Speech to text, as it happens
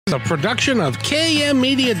A production of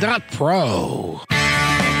KMmedia.pro.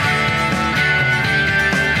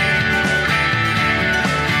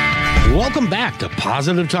 Welcome back to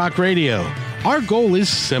Positive Talk Radio. Our goal is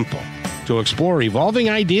simple: to explore evolving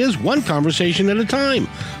ideas one conversation at a time.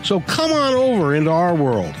 So come on over into our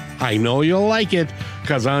world. I know you'll like it,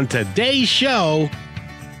 because on today's show,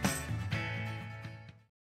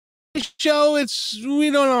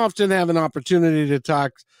 we don't often have an opportunity to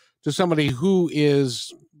talk to somebody who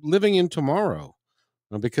is living in tomorrow,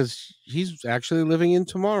 because he's actually living in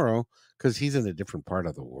tomorrow because he's in a different part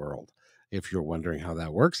of the world, if you're wondering how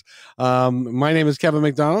that works. My name is Kevin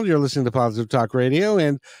McDonald. You're listening to Positive Talk Radio,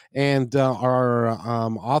 and our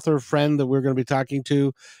author friend that we're going to be talking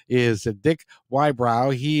to is Dick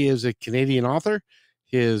Wybrow. He is a Canadian author.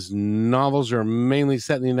 His novels are mainly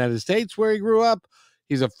set in the United States, where he grew up.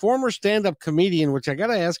 He's a former stand-up comedian, which I got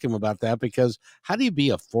to ask him about that, because how do you be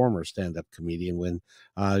a former stand-up comedian when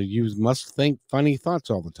you must think funny thoughts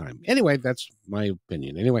all the time? Anyway, that's my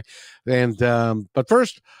opinion. Anyway, and but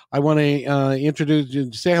first, I want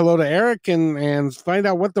to say hello to Eric and find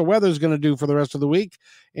out what the weather's going to do for the rest of the week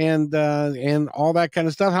and all that kind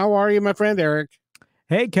of stuff. How are you, my friend Eric?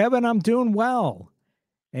 Hey, Kevin, I'm doing well.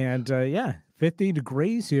 And 50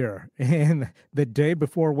 degrees here in the day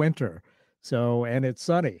before winter. So, and it's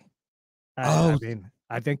sunny. I mean,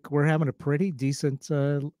 I think we're having a pretty decent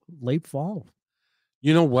late fall.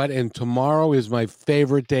 You know what? And tomorrow is my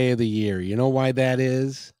favorite day of the year. You know why that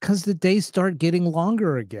is? Because the days start getting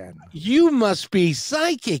longer again. You must be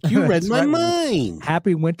psychic. You read my mind.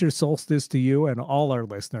 Happy winter solstice to you and all our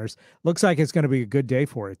listeners. Looks like it's going to be a good day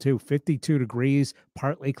for it, too. 52 degrees,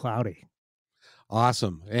 partly cloudy.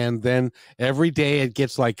 Awesome. And then every day it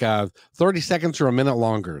gets like 30 seconds or a minute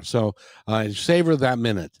longer. So savor that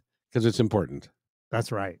minute because it's important.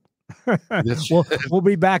 That's right. We'll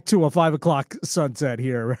be back to a 5 o'clock sunset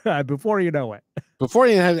here before you know it. Before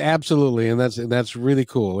you have, absolutely. And that's really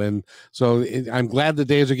cool. And so I'm glad the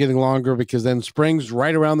days are getting longer, because then spring's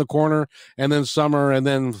right around the corner, and then summer, and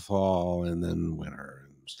then fall, and then winter.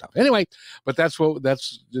 Stuff. Anyway, but that's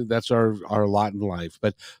our lot in life.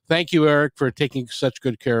 But thank you, Eric, for taking such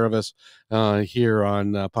good care of us here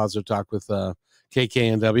on Positive Talk with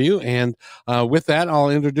KKNW. And with that, I'll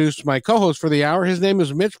introduce my co-host for the hour. His name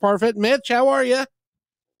is Mitch Parfit. Mitch, how are you?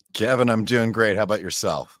 Kevin, I'm doing great. How about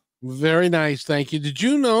yourself? Very nice, thank you. Did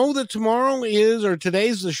you know that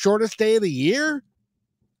today's the shortest day of the year?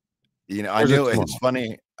 You know, I knew it's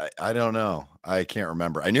funny. I don't know. I can't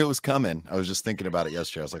remember. I knew it was coming. I was just thinking about it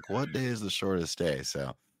yesterday. I was like, what day is the shortest day?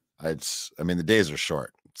 So the days are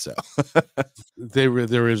short. So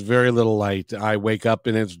there is very little light. I wake up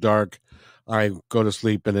and it's dark. I go to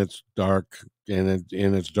sleep and it's dark, and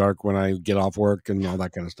it's dark when I get off work and all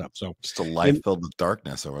that kind of stuff. So just a life filled with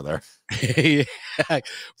darkness over there. Yeah,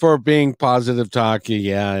 for being Positive Talk.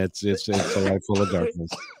 Yeah, it's a life full of darkness.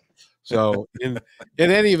 So in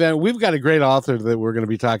any event, we've got a great author that we're going to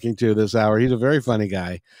be talking to this hour. He's a very funny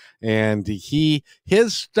guy, and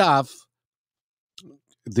his stuff,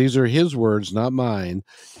 these are his words, not mine.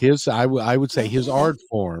 I would say his art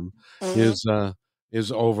form is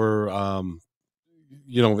over,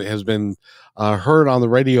 has been heard on the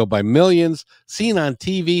radio by millions, seen on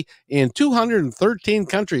TV in 213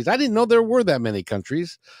 countries. I didn't know there were that many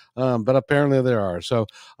countries, but apparently there are. So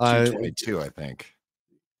 222, I think.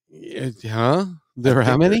 Huh? There are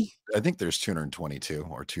how many? I think there's 222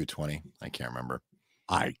 or 220. I can't remember.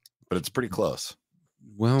 But it's pretty close.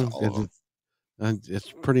 Well,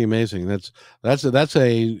 it's pretty amazing. That's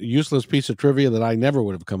a useless piece of trivia that I never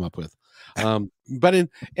would have come up with. But in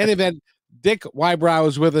any event, Dick Wybrow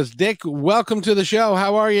is with us. Dick, welcome to the show.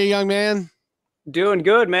 How are you, young man? Doing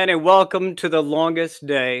good, man, and welcome to the longest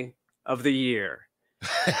day of the year.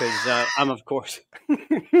 Because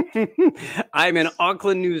I'm in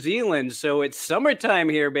Auckland, New Zealand, so it's summertime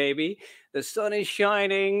here, baby. The sun is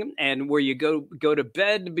shining, and where you go to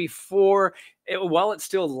bed while it's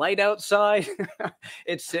still light outside,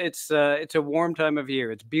 it's a warm time of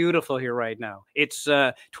year. It's beautiful here right now. It's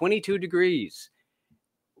 22 degrees.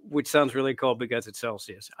 Which sounds really cold because it's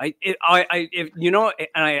Celsius. I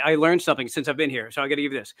learned something since I've been here, so I got to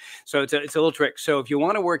give you this. So it's a little trick. So if you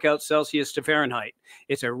want to work out Celsius to Fahrenheit,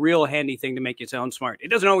 it's a real handy thing to make you sound smart. It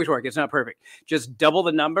doesn't always work. It's not perfect. Just double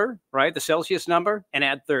the number, right? The Celsius number, and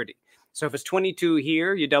add 30. So if it's 22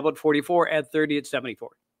 here, you double it 44, add 30, it's 74.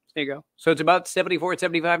 There you go. So it's about 74,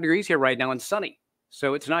 75 degrees here right now and sunny.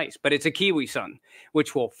 So it's nice, but it's a kiwi sun,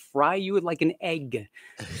 which will fry you like an egg.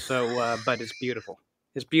 So, but it's beautiful.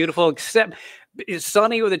 It's beautiful, except it's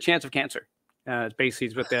sunny with a chance of cancer.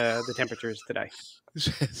 Basically, with the temperatures today.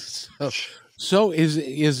 So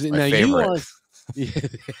is my now favorite. Yeah,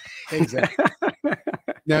 exactly.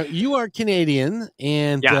 Now, you are Canadian,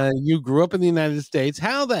 and Yeah. you grew up in the United States.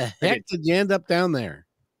 How the I heck did you end up down there?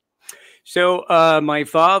 So my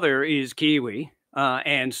father is Kiwi.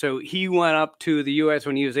 And so he went up to the U.S.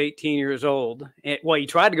 when he was 18 years old. Well, he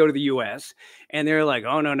tried to go to the U.S. and they're like,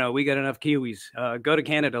 "Oh no, we got enough Kiwis. Go to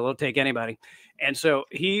Canada; they'll take anybody." And so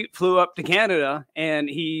he flew up to Canada and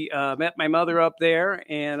he met my mother up there.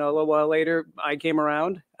 And a little while later, I came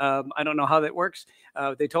around. I don't know how that works.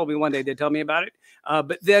 They told me one day they'd tell me about it.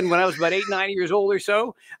 But then when I was about 8, 9 years old or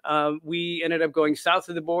so, we ended up going south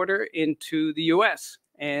of the border into the U.S.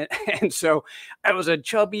 And so I was a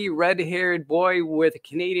chubby, red-haired boy with a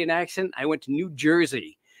Canadian accent. I went to New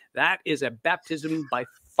Jersey. That is a baptism by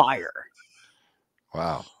fire.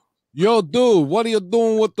 Wow. Yo, dude, what are you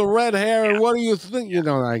doing with the red hair? Yeah. And what do you think? Yeah. You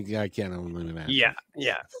know, I can't even imagine.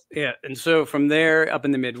 Yeah. And so from there up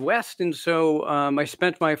in the Midwest. And so I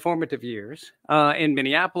spent my formative years in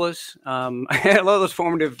Minneapolis. A lot of those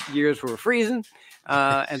formative years were freezing.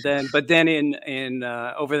 But then in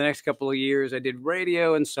over the next couple of years, I did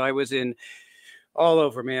radio. And so I was in all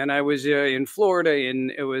over, man. I was in Florida,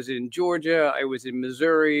 it was in Georgia, I was in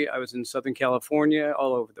Missouri, I was in Southern California,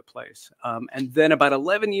 all over the place. And then about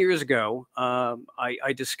 11 years ago,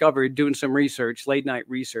 I discovered, doing some research, late night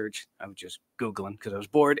research, I was just Googling because I was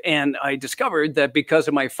bored. And I discovered that because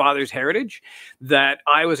of my father's heritage, that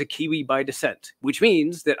I was a Kiwi by descent, which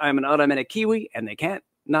means that I'm an automatic Kiwi and they can't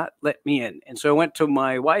not let me in. And so I went to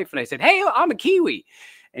my wife and I said, "Hey, I'm a Kiwi."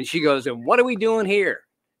 And she goes, "And what are we doing here?"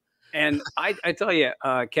 And I tell you,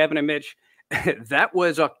 Kevin and Mitch, that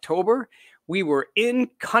was October. We were in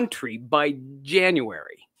country by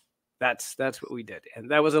January. That's what we did. And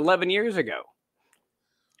that was 11 years ago.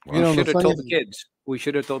 You know, We should have told the kids. We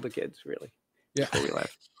should have told the kids, really. Yeah. Before we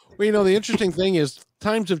left. Well, you know, the interesting thing is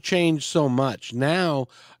times have changed so much. Now,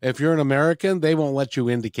 if you're an American, they won't let you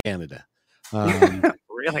into Canada.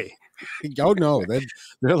 Really? Oh, no.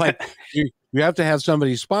 They're like, you have to have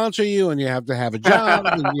somebody sponsor you, and you have to have a job,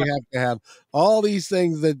 and you have to have all these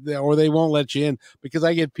things or they won't let you in. Because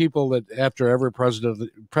I get people that after every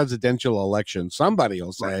presidential election, somebody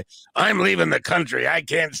will say, "I'm leaving the country. I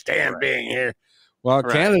can't stand being here." Well,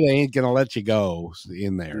 Canada ain't going to let you go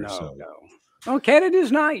in there. No. Oh, Canada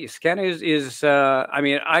is nice. Canada is I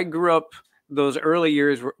mean, I grew up, those early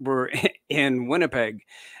years were in Winnipeg,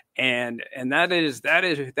 and that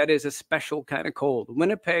is a special kind of cold.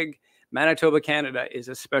 Winnipeg, Manitoba, Canada is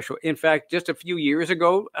a special. In fact, just a few years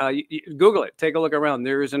ago, Google it, take a look around.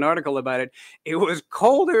 There is an article about it. It was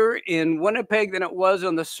colder in Winnipeg than it was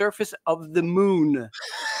on the surface of the moon.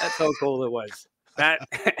 That's how cold it was.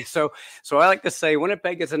 So I like to say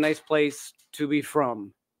Winnipeg is a nice place to be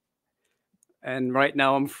from. And right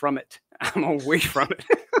now I'm from it. I'm away from it.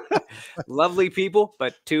 Lovely people,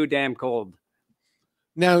 but too damn cold.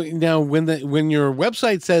 Now, when your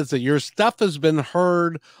website says that your stuff has been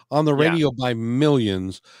heard on the radio by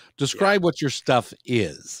millions, describe what your stuff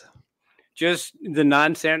is. Just the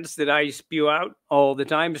nonsense that I spew out all the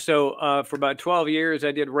time. So for about 12 years,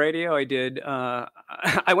 I did radio.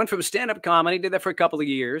 I went from stand-up comedy, did that for a couple of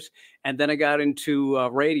years, and then I got into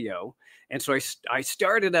radio. And so I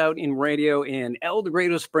started out in radio in El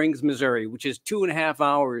Dorado Springs, Missouri, which is 2.5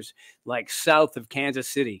 hours like south of Kansas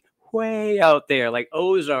City, way out there, like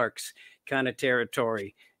Ozarks kind of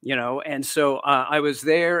territory, you know. And so I was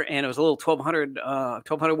there, and it was a little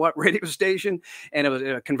 1200 watt radio station, and it was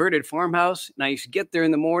a converted farmhouse. And I used to get there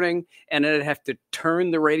in the morning, and then I'd have to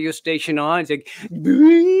turn the radio station on. It's like,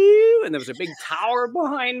 and there was a big tower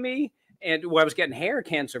behind me. And I was getting hair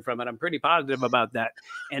cancer from it. I'm pretty positive about that.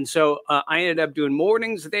 And so I ended up doing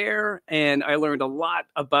mornings there, and I learned a lot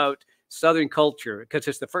about Southern culture because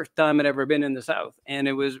it's the first time I'd ever been in the South. And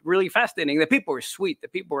it was really fascinating. The people were sweet. The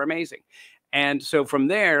people were amazing. And so from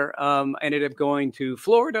there, I ended up going to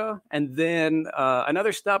Florida, and then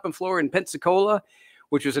another stop in Florida, in Pensacola,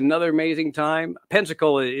 which was another amazing time.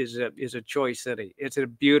 Pensacola is a choice city. It's a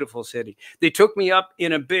beautiful city. They took me up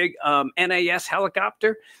in a big NAS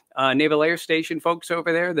helicopter, Naval Air Station folks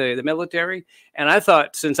over there, the military. And I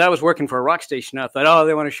thought, since I was working for a rock station, I thought, oh,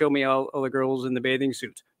 they want to show me all the girls in the bathing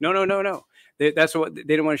suits. No. That's what they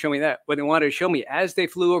didn't want to show me that. What they wanted to show me as they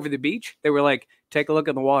flew over the beach, they were like, take a look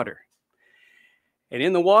at the water. And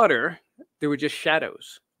in the water, there were just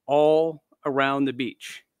shadows all around the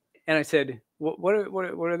beach. And I said, what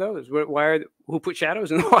are those? Who put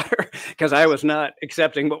shadows in the water? Because I was not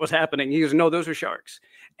accepting what was happening. He goes, no, those are sharks.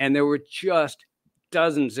 And there were just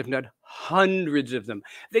dozens, if not hundreds of them.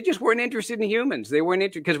 They just weren't interested in humans. They weren't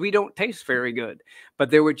interested because we don't taste very good, but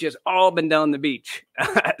they were just all been down the beach.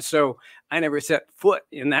 So I never set foot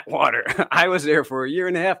in that water. I was there for a year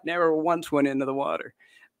and a half, never once went into the water.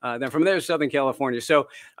 Then from there, Southern California. So,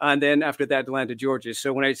 and then after that, Atlanta, Georgia.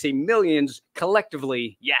 So when I say millions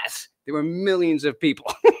collectively, yes, there were millions of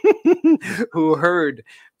people who heard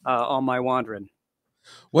all my wandering.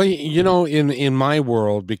 Well, you know, in my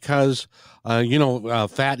world, because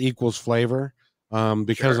fat equals flavor.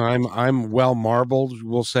 Because Sure. I'm well marbled,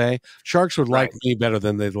 we'll say sharks would like me better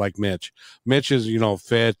than they'd like Mitch. Mitch is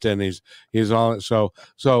fit and he's all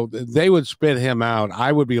so they would spit him out.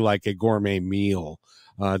 I would be like a gourmet meal.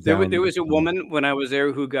 There was a woman when I was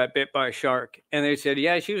there who got bit by a shark, and they said,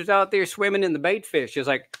 yeah, she was out there swimming in the bait fish. She's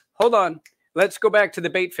like, hold on, let's go back to the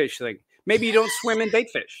bait fish thing. Maybe you don't swim in bait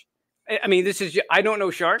fish. I mean, I don't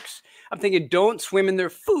know sharks. I'm thinking, don't swim in their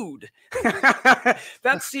food.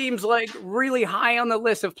 That seems like really high on the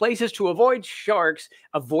list of places to avoid sharks,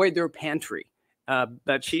 avoid their pantry.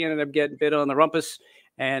 But she ended up getting bit on the rumpus.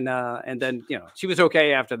 And then, she was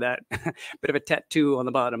okay after that. Bit of a tattoo on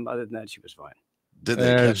the bottom. Other than that, she was fine. Did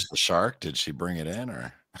they catch the shark? Did she bring it in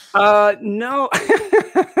or? No.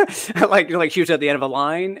 like she was at the end of a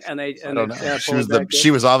line and I don't know.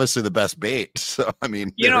 She was obviously the best bait. So I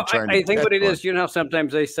mean, I think what it is,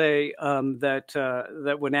 sometimes they say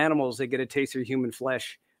that when animals they get a taste of human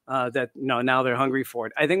flesh, that now they're hungry for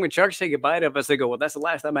it. I think when sharks say goodbye to us, they go, well, that's the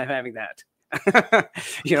last time I'm having that.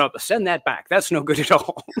 Send that back. That's no good at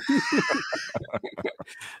all.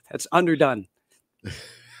 That's underdone.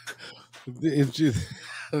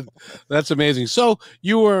 That's amazing. So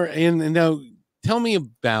you were in. Now, tell me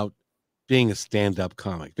about being a stand-up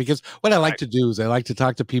comic, because what I like to do is I like to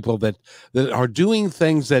talk to people that are doing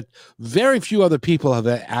things that very few other people have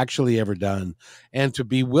actually ever done, and to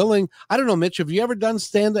be willing. I don't know, Mitch. Have you ever done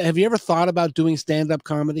stand-up? Have you ever thought about doing stand-up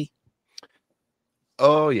comedy?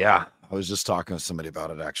 Oh yeah, I was just talking with somebody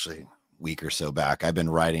about it actually a week or so back. I've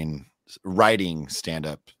been writing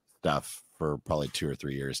stand-up stuff for probably 2 or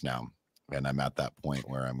 3 years now. And I'm at that point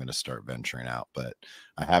where I'm going to start venturing out, but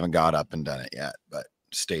I haven't got up and done it yet, but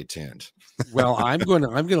stay tuned. Well, I'm going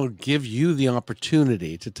to give you the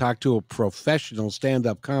opportunity to talk to a professional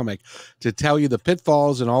stand-up comic to tell you the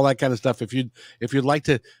pitfalls and all that kind of stuff. If you'd like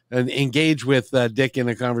to engage with Dick in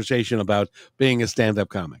a conversation about being a stand-up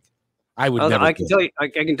comic, I would never. I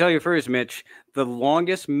can tell you first, Mitch, the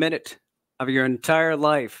longest minute of your entire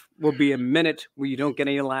life will be a minute where you don't get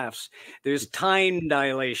any laughs. There's time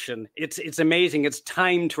dilation. It's amazing. It's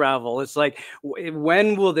time travel. It's like,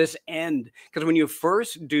 when will this end? Because when you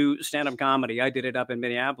first do stand-up comedy, I did it up in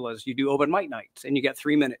Minneapolis, you do open mic nights and you get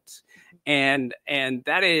 3 minutes. And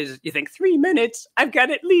that is, you think 3 minutes, I've got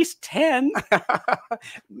at least 10.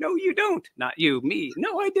 No, you don't. Not you, me.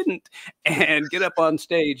 No, I didn't. And get up on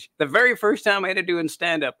stage. The very first time I had to do in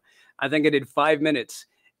stand-up, I think I did 5 minutes.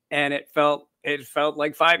 And it felt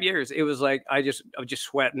like 5 years. It was like I was just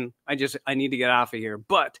sweating. I need to get off of here.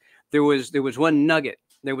 But there was one nugget.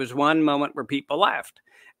 There was one moment where people laughed.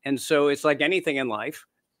 And so it's like anything in life.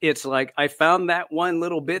 It's like I found that one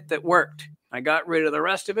little bit that worked. I got rid of the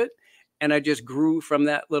rest of it, and I just grew from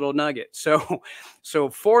that little nugget. So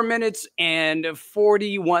 4 minutes and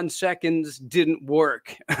 41 seconds didn't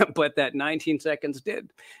work, but that 19 seconds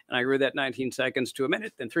did. And I grew that 19 seconds to a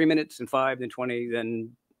minute, then 3 minutes, and 5, then 20,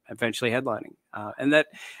 then eventually headlining. And that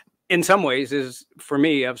in some ways is, for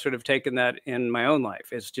me, I've sort of taken that in my own life.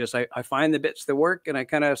 It's just, I find the bits that work and I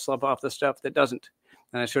kind of slough off the stuff that doesn't.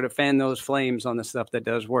 And I sort of fan those flames on the stuff that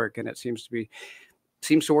does work. And it seems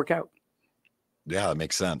to work out. Yeah, that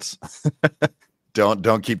makes sense.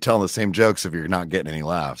 Don't keep telling the same jokes if you're not getting any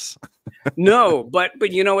laughs. No, but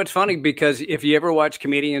it's funny because if you ever watch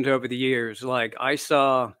comedians over the years, like I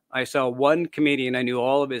saw one comedian, I knew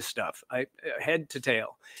all of his stuff, head to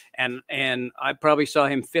tail. And I probably saw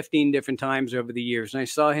him 15 different times over the years. And I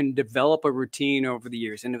saw him develop a routine over the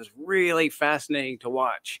years. And it was really fascinating to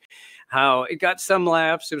watch how it got some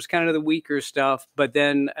laughs. It was kind of the weaker stuff. But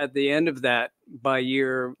then at the end of that, but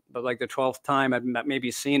like the 12th time I'd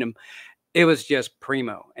maybe seen him, it was just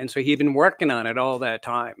primo. And so he'd been working on it all that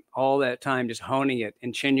time, just honing it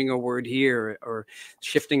and changing a word here or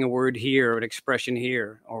shifting a word here or an expression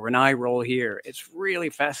here or an eye roll here. It's really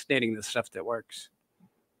fascinating, the stuff that works.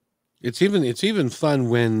 It's even fun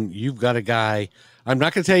when you've got a guy. I'm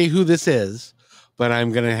not going to tell you who this is, but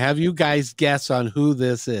I'm going to have you guys guess on who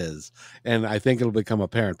this is. And I think it'll become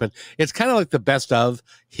apparent. But it's kind of like the best of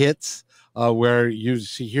hits where you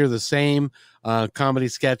hear the same comedy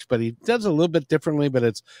sketch, but he does it a little bit differently, but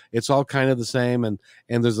it's all kind of the same. And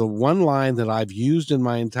there's a one line that I've used in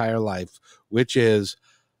my entire life, which is,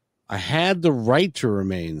 I had the right to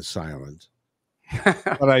remain silent,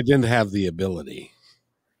 but I didn't have the ability.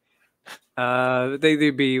 They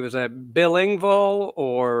either be, was that Bill Engvall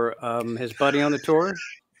or his buddy on the tour?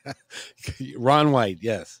 Ron White,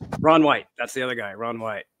 yes. Ron White. That's the other guy, Ron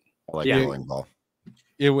White. I like Yeah. bowling ball.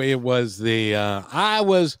 It was the I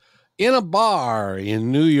was in a bar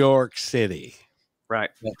in New York City. Right.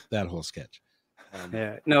 That whole sketch.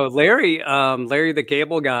 Yeah. No, Larry the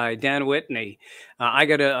Cable Guy, Dan Whitney. I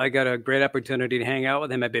got a great opportunity to hang out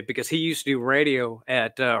with him a bit because he used to do radio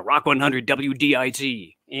at Rock 100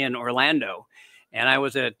 WDIT in Orlando, and I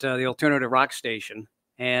was at the alternative rock station,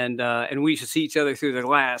 and we used to see each other through the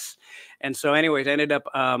glass. And so, anyways, I ended up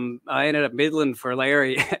middling for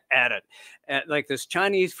Larry at like this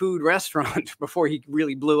Chinese food restaurant before he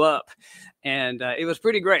really blew up. And it was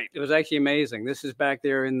pretty great. It was actually amazing. This is back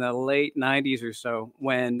there in the late 90s or so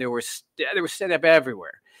when there was stand-up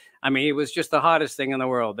everywhere. I mean, it was just the hottest thing in the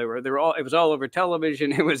world. It was all over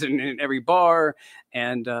television. It was in every bar,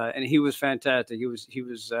 and he was fantastic. He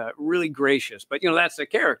was really gracious. But that's the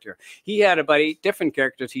character. He had about 8 different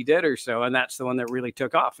characters he did or so, and that's the one that really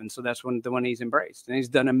took off. And so that's the one he's embraced, and he's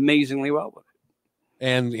done amazingly well with it.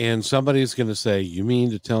 And somebody's going to say, you mean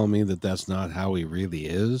to tell me that that's not how he really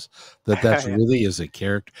is? That really is a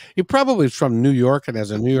character? He probably is from New York and has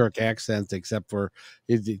a New York accent, except for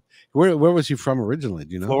where was he from originally?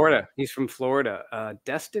 Do you know? Florida. He's from Florida.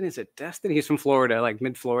 Destin, is it Destin? He's from Florida, like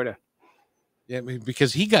mid-Florida. Yeah,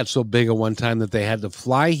 because he got so big at one time that they had to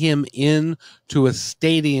fly him in to a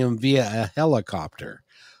stadium via a helicopter.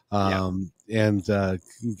 And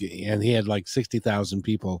he had like 60,000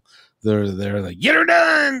 people. They're like, get her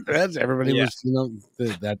done. That's everybody was,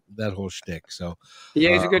 that whole shtick. So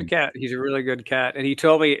yeah, he's a good cat. He's a really good cat. And he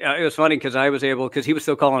told me it was funny because he was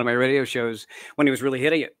still calling on my radio shows when he was really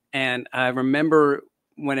hitting it. And I remember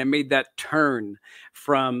when I made that turn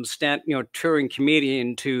from touring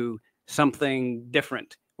comedian to something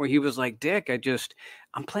different, where he was like, Dick,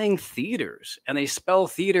 I'm playing theaters, and they spell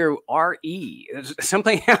theater R-E.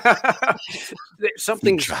 Something's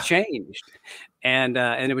changed. And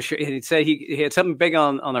it was, and he'd say he had something big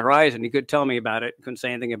on the horizon. He could tell me about it. Couldn't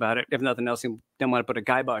say anything about it. If nothing else, he didn't want to put a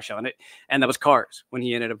kibosh on it. And that was Cars, when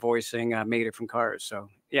he ended up voicing Mater from Cars. So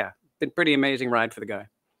yeah, been pretty amazing ride for the guy.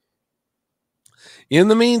 In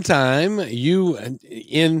the meantime,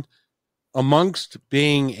 amongst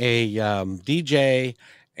being a DJ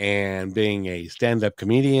and being a stand-up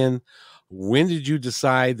comedian, when did you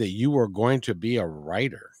decide that you were going to be a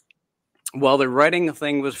writer? Well, the writing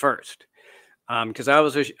thing was first, because I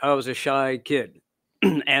was a shy kid,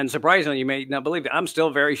 and surprisingly, you may not believe it, I'm still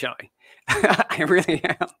very shy. I really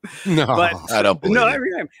am. No, but, I don't believe it. I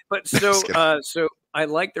really am. But so I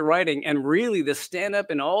like the writing, and really the stand-up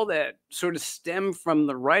and all that sort of stem from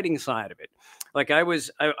the writing side of it. Like I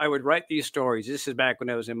would write these stories. This is back when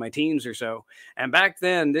I was in my teens or so. And back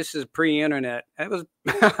then, this is pre-internet. It was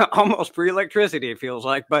almost pre-electricity, it feels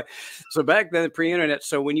like. But so back then, pre-internet.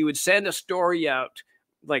 So when you would send a story out,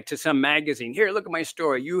 like to some magazine, here, look at my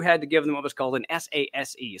story, you had to give them what was called an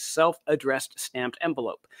SASE, self-addressed stamped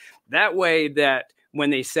envelope. That way that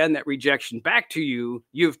when they send that rejection back to you,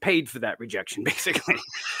 you've paid for that rejection, basically.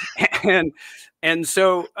 And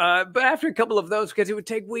so, but after a couple of those, because it would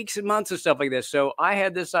take weeks and months and stuff like this. So I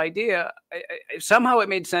had this idea. Somehow it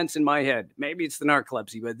made sense in my head. Maybe it's the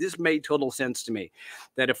narcolepsy, but this made total sense to me.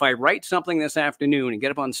 That if I write something this afternoon and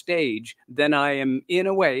get up on stage, then I am, in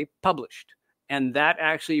a way, published. And that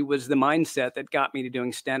actually was the mindset that got me to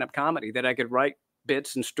doing stand-up comedy, that I could write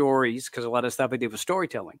bits and stories, because a lot of stuff I did was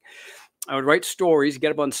storytelling. I would write stories,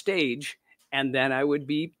 get up on stage, and then I would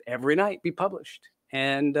every night be published.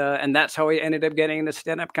 And that's how I ended up getting into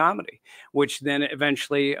stand-up comedy, which then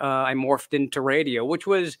eventually I morphed into radio, which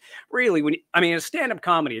was really a stand-up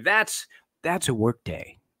comedy, that's a work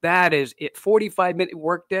day. That is it. 45-minute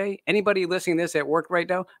workday. Anybody listening to this at work right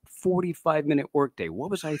now? 45-minute workday. What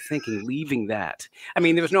was I thinking leaving that? I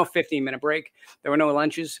mean, there was no 15-minute break. There were no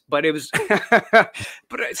lunches, but it was,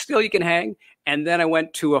 but still you can hang. And then I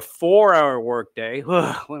went to a 4-hour workday.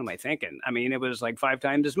 What am I thinking? I mean, it was like 5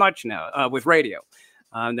 times as much now with radio.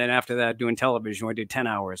 And then after that, doing television, I did 10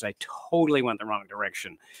 hours. I totally went the wrong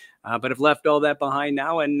direction. But I've left all that behind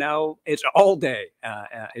now, and now it's all day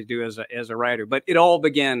I do as a writer. But it all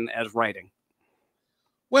began as writing.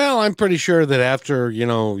 Well, I'm pretty sure that after,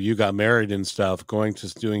 you got married and stuff, going to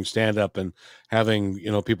doing stand-up and having,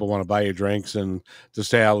 people want to buy you drinks and to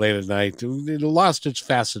stay out late at night, it lost its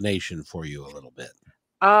fascination for you a little bit.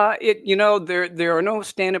 There are no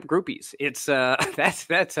stand-up groupies. It's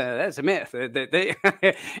that's a myth. They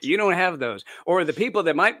you don't have those, or the people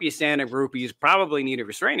that might be stand-up groupies probably need a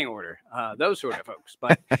restraining order. Those sort of folks,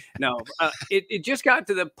 but no, it just got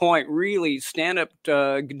to the point. Really, stand-up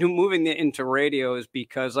moving into radios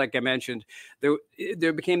because, like I mentioned,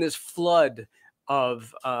 there became this flood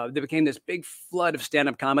of there became this big flood of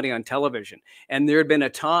stand-up comedy on television, and there had been a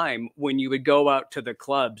time when you would go out to the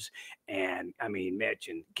clubs. And I mean, Mitch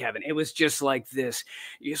and Kevin, it was just like this.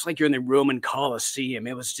 It's like you're in the Roman Colosseum.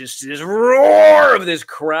 It was just this roar of this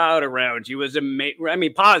crowd around you. It was amazing. I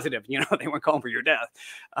mean, positive. They weren't calling for your death,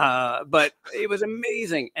 but it was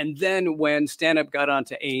amazing. And then when stand-up got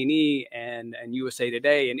onto A&E and USA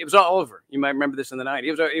Today, and it was all over. You might remember this in the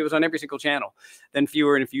 90s. It was on every single channel. Then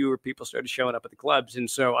fewer and fewer people started showing up at the clubs, and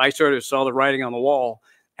so I sort of saw the writing on the wall.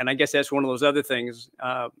 And I guess that's one of those other things.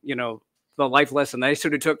 The life lesson I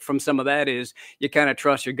sort of took from some of that is you kind of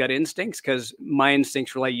trust your gut instincts, because my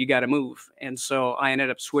instincts were like, you got to move. And so I ended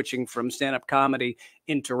up switching from stand-up comedy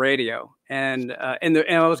into radio. And I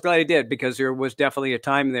was glad I did, because there was definitely a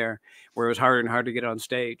time there where it was harder and harder to get on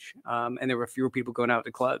stage. And there were fewer people going out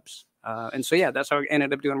to clubs. And so, yeah, that's how I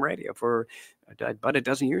ended up doing radio for about a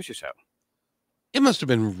dozen years or so. It must have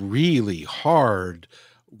been really hard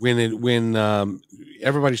when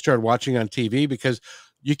everybody started watching on TV, because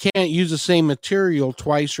you can't use the same material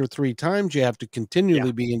twice or three times. You have to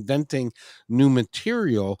continually be inventing new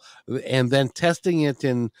material and then testing it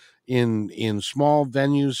in small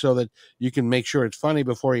venues so that you can make sure it's funny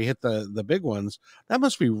before you hit the big ones. That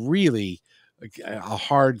must be really a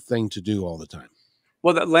hard thing to do all the time.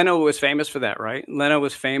 Well, Leno was famous for that, right? Leno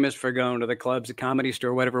was famous for going to the clubs, the Comedy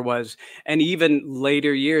Store, whatever it was. And even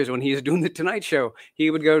later years, when he was doing the Tonight Show, he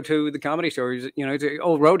would go to the Comedy Store. He's an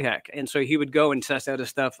old road hack. And so he would go and test out his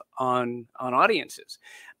stuff on audiences.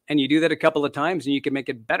 And you do that a couple of times and you can make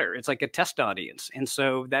it better. It's like a test audience. And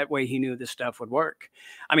so that way he knew this stuff would work.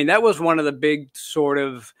 I mean, that was one of the big sort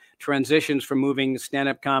of transitions from moving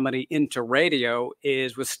stand-up comedy into radio.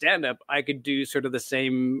 Is with stand-up, I could do sort of the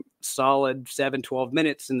same solid 7-12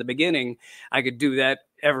 minutes in the beginning. I could do that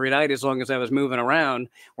every night as long as I was moving around.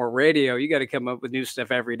 Or radio, you got to come up with new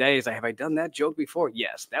stuff every day. It's like, have I done that joke before?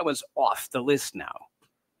 Yes, that was off the list now.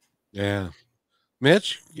 Yeah.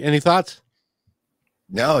 Mitch, any thoughts?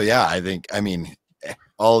 No, yeah, I mean,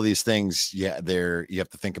 all of these things, you have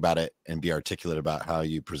to think about it and be articulate about how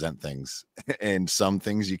you present things. And some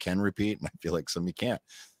things you can repeat, and I feel like some you can't.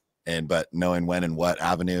 But knowing when and what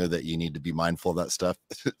avenue that you need to be mindful of that stuff,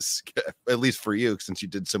 at least for you, since you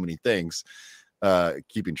did so many things,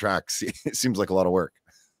 keeping track seems like a lot of work.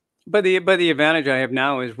 But the advantage I have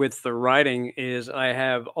now is with the writing is I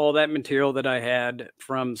have all that material that I had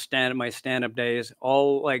from my stand-up days,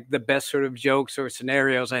 all like the best sort of jokes or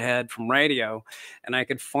scenarios I had from radio, and I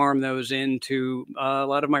could farm those into a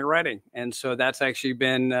lot of my writing. And so that's actually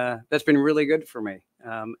been really good for me.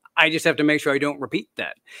 I just have to make sure I don't repeat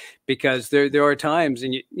that, because there are times,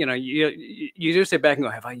 and you just sit back and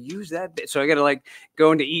go, have I used that bit? So I got to like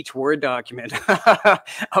go into each Word document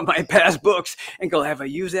of my past books and go, have I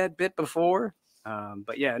used that bit before?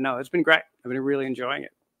 But yeah, no, it's been great. I've been really enjoying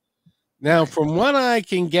it. Now, from what I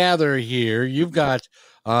can gather here, you've got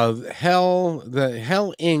Hell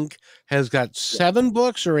Inc. has got 7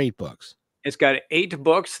 books or 8 books? It's got 8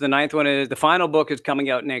 books. The 9th one the final book is coming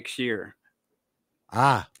out next year.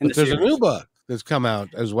 But there's a new book that's come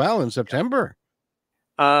out as well in September.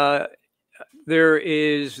 There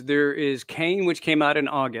is Kane, which came out in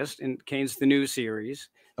August, and Kane's the new series.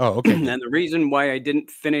 Oh, okay. And the reason why I didn't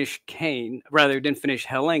finish Hell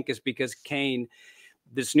Inc. is because Kane,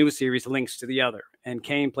 this new series, links to the other, and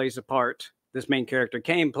Kane plays a part. This main character,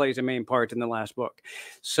 Kane, plays a main part in the last book.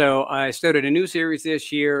 So I started a new series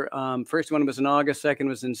this year. First one was in August, second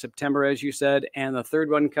was in September, as you said, and the third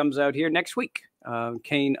one comes out here next week,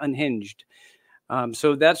 Kane Unhinged.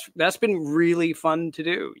 So that's been really fun to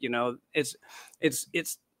do. It's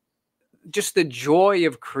just the joy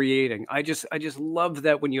of creating. I just love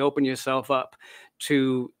that when you open yourself up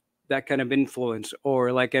to that kind of influence,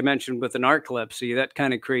 or like I mentioned with the narcolepsy, that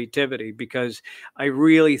kind of creativity, because I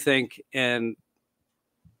really think, and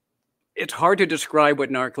it's hard to describe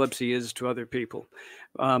what narcolepsy is to other people.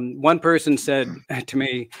 One person said to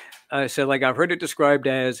me, I've heard it described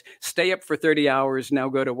as stay up for 30 hours, now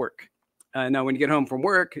go to work. Now, when you get home from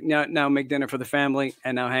work, now make dinner for the family,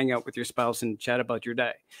 and now hang out with your spouse and chat about your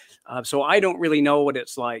day. So I don't really know what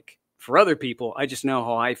it's like for other people. I just know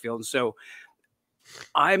how I feel. And so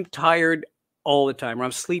I'm tired all the time, or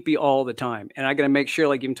I'm sleepy all the time. And I got to make sure,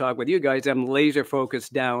 like even talk with you guys, I'm laser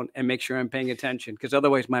focused down and make sure I'm paying attention, because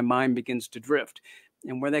otherwise my mind begins to drift.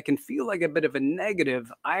 And where that can feel like a bit of a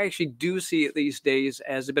negative, I actually do see it these days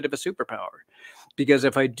as a bit of a superpower. Because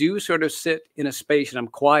if I do sort of sit in a space and I'm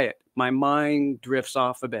quiet, my mind drifts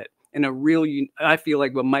off a bit. And I feel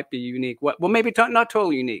like what might be unique, well, maybe not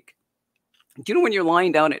totally unique. Do you know when you're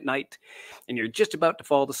lying down at night and you're just about to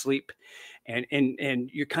fall to sleep and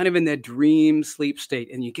you're kind of in that dream sleep state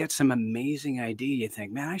and you get some amazing idea? You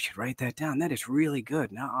think, man, I should write that down. That is really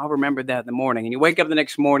good. Now I'll remember that in the morning. And you wake up the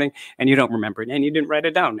next morning and you don't remember it and you didn't write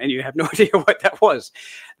it down and you have no idea what that was.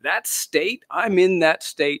 That state, I'm in that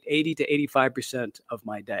state 80 to 85% of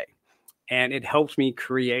my day. And it helps me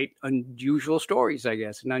create unusual stories, I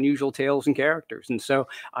guess, and unusual tales and characters. And so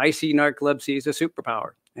I see narcolepsy as a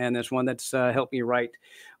superpower. And there's one that's helped me write,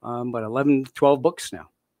 11, 12 books now.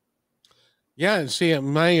 Yeah, and see,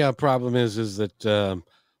 my problem is that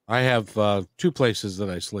I have two places that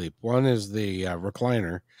I sleep. One is the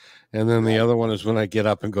recliner, and then the other one is when I get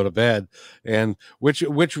up and go to bed, and which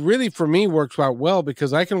really for me works out well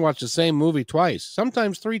because I can watch the same movie twice,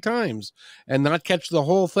 sometimes 3 times, and not catch the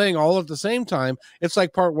whole thing all at the same time. It's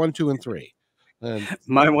like part 1, 2, and 3.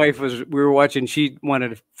 My wife we were watching, she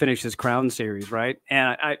wanted to finish this Crown series, right?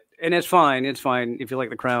 And it's fine if you like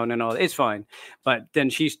the Crown and all, it's fine. But then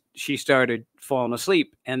she started falling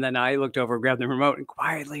asleep, and then I looked over, grabbed the remote, and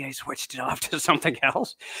quietly I switched it off to something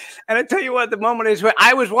else. And I tell you what, the moment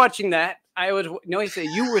I was watching that, he said,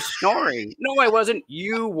 you were snoring. No, I wasn't.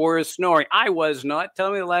 You were snoring. I was not.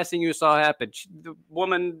 Tell me the last thing you saw happen. The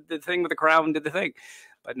woman, the thing with the crown, did the thing,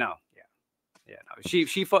 but no. Yeah, no, she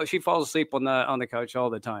falls asleep on the couch all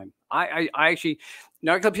the time. I actually,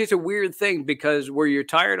 narcolepsy is a weird thing because where you're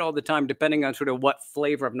tired all the time, depending on sort of what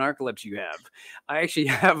flavor of narcolepsy you have, I actually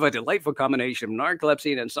have a delightful combination of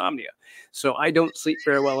narcolepsy and insomnia. So I don't sleep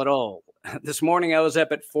very well at all. This morning I was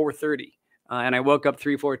up at 4:30 and I woke up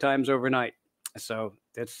 3-4 times overnight. So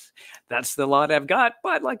that's the lot I've got.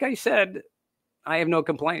 But like I said, I have no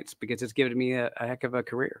complaints because it's given me a heck of a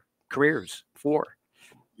careers. 4.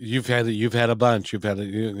 You've had a bunch. You've had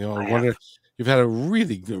you've had a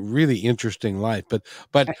really, really interesting life.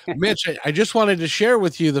 But Mitch, I just wanted to share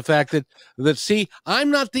with you the fact that see, I'm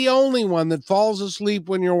not the only one that falls asleep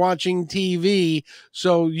when you're watching TV.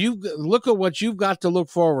 So you look at what you've got to look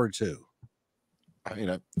forward to. I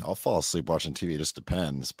mean, I'll fall asleep watching TV. It just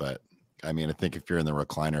depends. But I mean, I think if you're in the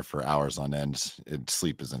recliner for hours on end,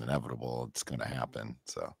 sleep isn't inevitable. It's going to happen.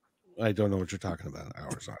 So. I don't know what you're talking about.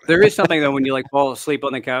 Hours on it. There is something though when you like fall asleep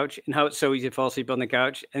on the couch, and how it's so easy to fall asleep on the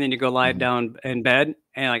couch, and then you go lie down in bed,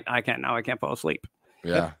 and like I can't fall asleep.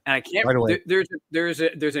 Yeah, and I can't. Right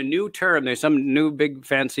There's a new term. There's some new big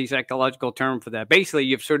fancy psychological term for that. Basically,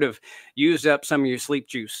 you've sort of used up some of your sleep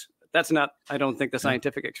juice. That's not, I don't think, the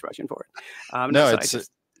scientific expression for it. No,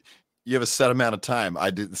 you have a set amount of time. I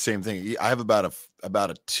do the same thing. I have about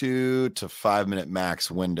a 2 to 5 minute max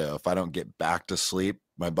window. If I don't get back to sleep,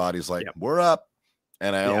 my body's like, we're up.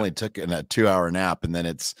 And I only took a 2-hour nap, and then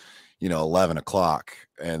it's, 11 o'clock,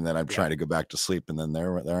 and then I'm trying to go back to sleep. And then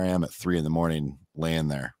there I am at 3 a.m. laying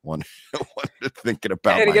there, thinking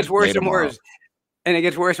about and it gets worse and worse. And it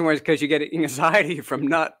gets worse and worse because you get anxiety from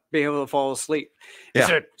not being able to fall asleep. You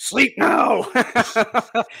said, sleep now.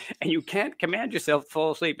 And you can't command yourself to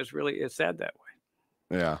fall asleep. It's sad that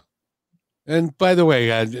way. Yeah. And by the way,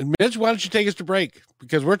 Mitch, why don't you take us to break?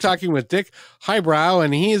 Because we're talking with Dick Wybrow,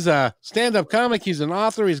 and he's a stand-up comic. He's an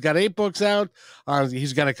author. He's got 8 books out.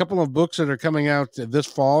 He's got a couple of books that are coming out this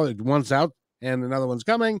fall. One's out and another one's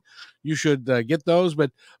coming. You should get those.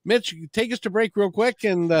 But Mitch, take us to break real quick.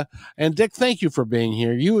 And Dick, thank you for being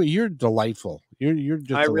here. You're delightful. You're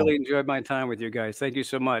just I really enjoyed my time with you guys. Thank you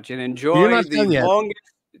so much. And enjoy the longest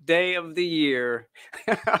day of the year.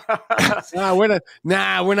 We're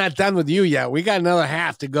not done with you yet. We got another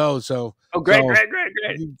half to go. So great.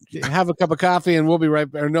 Have a cup of coffee and we'll be right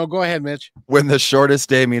back. No, go ahead, Mitch. When the shortest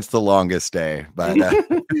day meets the longest day. But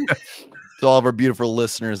to all of our beautiful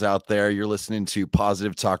listeners out there, you're listening to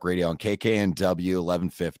Positive Talk Radio on KKNW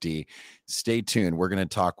 1150. Stay tuned. We're going to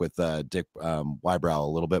talk with Dick Wybrow a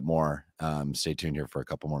little bit more. Stay tuned here for a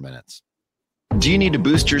couple more minutes. Do you need to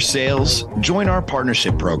boost your sales? Join our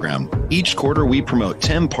partnership program. Each quarter, we promote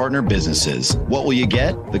 10 partner businesses. What will you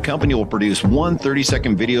get? The company will produce one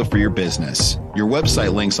 30-second video for your business. Your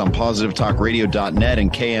website links on positivetalkradio.net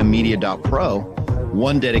and kmmedia.pro.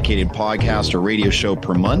 One dedicated podcast or radio show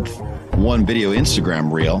per month. One video Instagram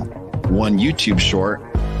reel. One YouTube short.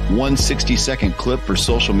 One 60-second clip for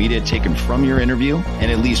social media taken from your interview,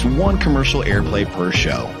 and at least one commercial airplay per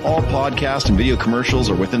show. All podcast and video commercials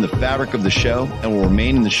are within the fabric of the show and will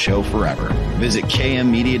remain in the show forever. Visit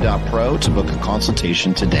kmmedia.pro to book a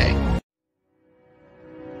consultation today.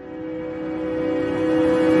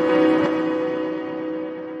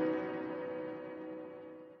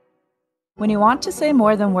 When you want to say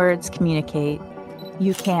more than words communicate,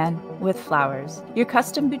 you can with flowers. Your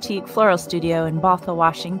custom boutique floral studio in Bothell,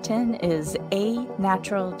 Washington is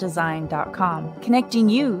anaturaldesign.com, connecting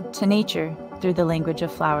you to nature through the language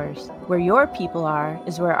of flowers. Where your people are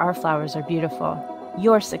is where our flowers are beautiful.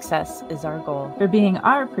 Your success is our goal. For being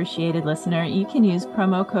our appreciated listener, you can use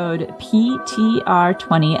promo code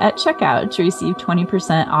PTR20 at checkout to receive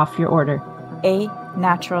 20% off your order.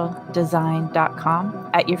 anaturaldesign.com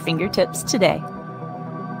at your fingertips today.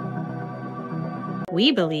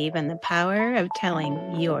 We believe in the power of telling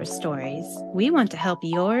your stories. We want to help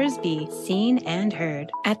yours be seen and heard.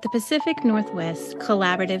 At the Pacific Northwest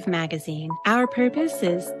Collaborative Magazine, our purpose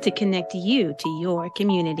is to connect you to your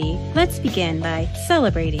community. Let's begin by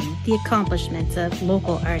celebrating the accomplishments of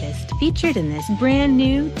local artists featured in this brand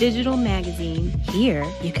new digital magazine. Here,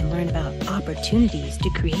 you can learn about opportunities to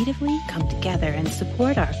creatively come together and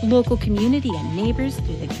support our local community and neighbors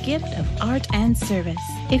through the gift of art and service.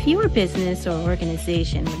 If your business or organization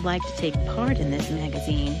would like to take part in this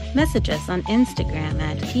magazine, message us on Instagram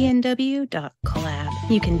at pnw.collab.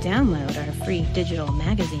 You can download our free digital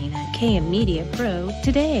magazine at KM Media Pro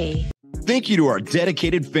today. Thank you to our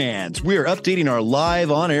dedicated fans. We are updating our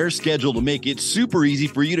live on-air schedule to make it super easy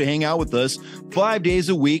for you to hang out with us 5 days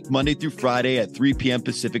a week, Monday through Friday at 3 p.m.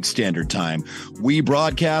 Pacific Standard Time. We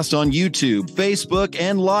broadcast on YouTube, Facebook,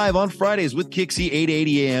 and live on Fridays with Kixie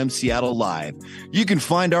 8:80 a.m. Seattle Live. You can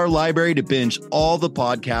find our library to binge all the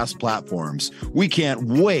podcast platforms. We can't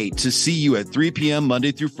wait to see you at 3 p.m.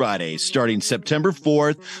 Monday through Friday, starting September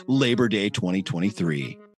 4th, Labor Day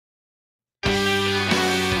 2023.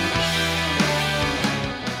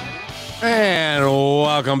 And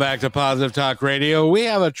welcome back to Positive Talk Radio. We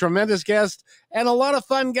have a tremendous guest and a lot of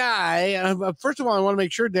fun guy. First of all, I want to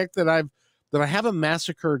make sure, Dick, that I haven't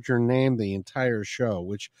massacred your name the entire show,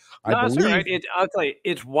 which I believe. Right. I'll tell you,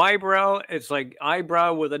 it's Wybrow. It's like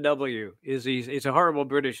eyebrow with a W. It's a horrible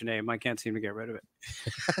British name. I can't seem to get rid of it.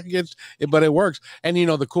 But it works. And you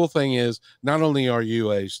know, the cool thing is, not only are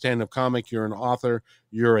you a stand-up comic, you're an author,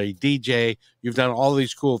 you're a DJ, you've done all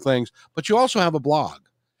these cool things, but you also have a blog.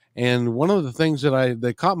 And one of the things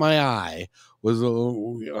that caught my eye was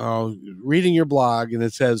reading your blog, and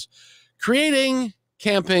it says, creating,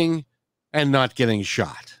 camping, and not getting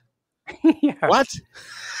shot. Yeah. What?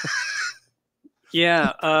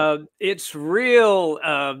 Yeah, it's real.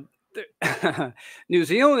 New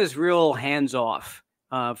Zealand is real hands-off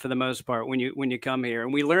for the most part when you come here.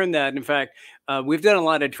 And we learned that, in fact, we've done a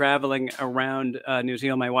lot of traveling around New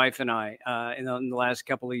Zealand, my wife and I, in the last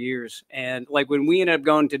couple of years. And like when we ended up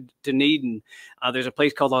going to Dunedin, there's a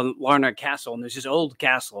place called Larnach Castle, and there's this old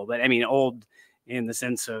castle, but I mean old in the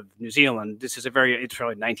sense of New Zealand. This is it's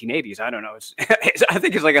probably 1980s. I don't know. I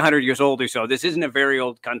think it's like 100 years old or so. This isn't a very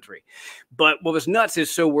old country. But what was nuts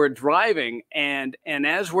is, so we're driving, and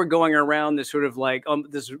as we're going around this sort of like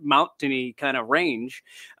this mountainy kind of range,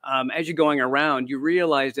 as you're going around, you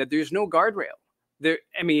realize that there's no guardrail. There,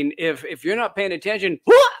 I mean, if you're not paying attention,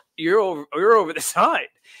 you're over the side.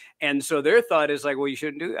 And so their thought is like, well, you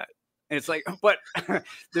shouldn't do that. And it's like, but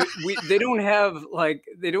they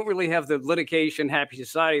don't really have the litigation happy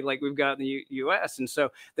society like we've got in the U.S. And so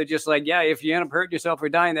they're just like, yeah, if you end up hurting yourself or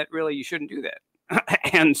dying, that really, you shouldn't do that.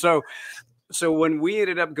 And so when we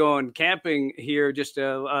ended up going camping here just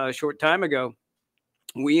a short time ago,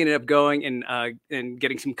 we ended up going and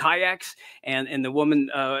getting some kayaks and the woman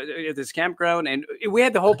at this campground, and we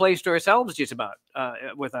had the whole place to ourselves just about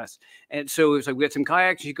with us. And so it was like, we had some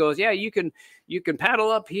kayaks. She goes, yeah, you can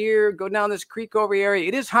paddle up here, go down this creek over area.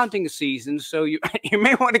 It is hunting season, so you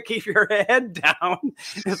may want to keep your head down.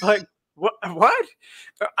 It's like, what?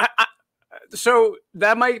 So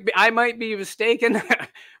I might be mistaken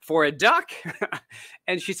for a duck.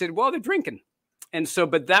 And she said, well, they're drinking. And so,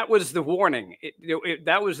 but that was the warning.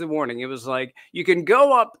 That was the warning. It was like, you can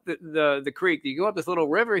go up the creek, you go up this little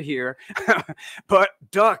river here, but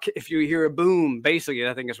duck if you hear a boom. Basically,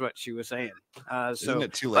 I think is what she was saying. Isn't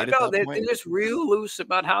it too late? They're just real loose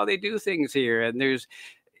about how they do things here, and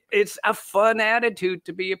it's a fun attitude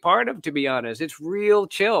to be a part of. To be honest, it's real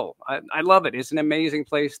chill. I love it. It's an amazing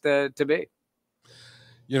place to be.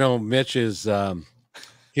 You know, Mitch is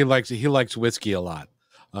he likes whiskey a lot.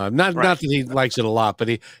 Not that he likes it a lot, but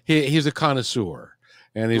he's a connoisseur,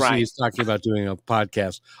 and he's talking about doing a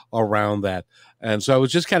podcast around that. And so I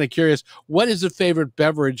was just kind of curious, what is the favorite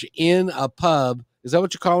beverage in a pub? Is that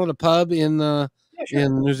what you call it, a pub in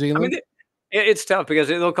New Zealand? I mean, it's tough because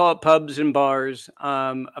they'll call it pubs and bars.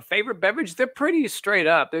 A favorite beverage, they're pretty straight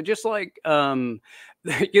up. They're just like, you know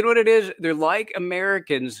what it is? They're like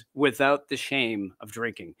Americans without the shame of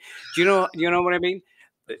drinking. Do you know what I mean?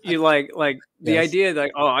 You like the Yes. idea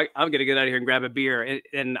that, oh, I'm gonna get out of here and grab a beer.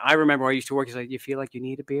 And I remember I used to work. It's like, you feel like you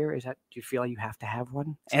need a beer? Do you feel like you have to have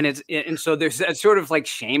one? And so there's that sort of like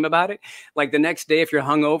shame about it. Like the next day, if you're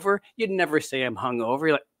hungover, you'd never say I'm hungover.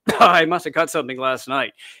 You're like, oh, I must have caught something last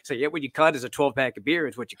night. So yeah, what you caught is a 12-pack of beer.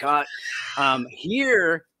 Is what you caught.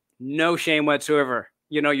 Here, no shame whatsoever.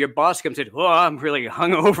 You know, your boss comes in, oh, I'm really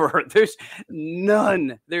hungover. There's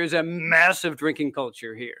none. There's a massive drinking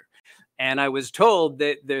culture here. And I was told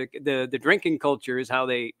that the drinking culture is how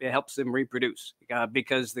it helps them reproduce,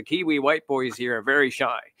 because the Kiwi white boys here are very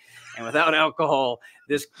shy, and without alcohol,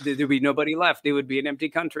 there'd be nobody left. It would be an empty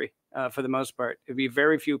country for the most part. It'd be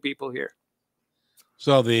very few people here.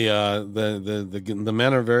 So the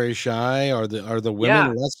men are very shy. Are the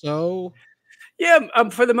women less so? Yeah,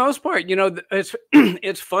 for the most part, you know, it's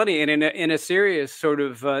it's funny, and in a serious sort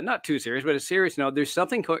of not too serious, but a serious note, there's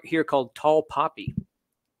something here called tall poppy.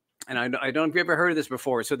 And I don't know if you ever heard of this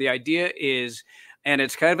before. So the idea is, and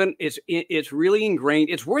it's kind of it's really ingrained.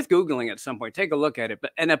 It's worth Googling at some point. Take a look at it.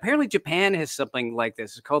 And apparently Japan has something like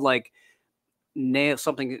this. It's called like nail,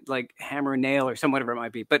 something like hammer nail or some whatever it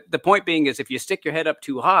might be. But the point being is, if you stick your head up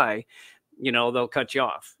too high, you know, they'll cut you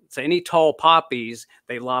off. So any tall poppies,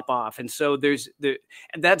 they lop off. And so and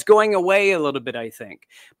that's going away a little bit, I think.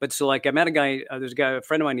 But so like I met a guy, a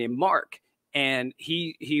friend of mine named Mark. And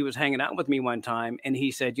he was hanging out with me one time, and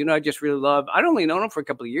he said, you know, I'd only known him for a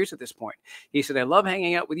couple of years at this point. He said, I love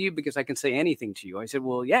hanging out with you because I can say anything to you. I said,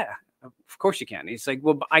 well, yeah, of course you can. He's like,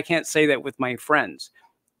 well, I can't say that with my friends.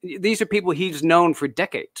 These are people he's known for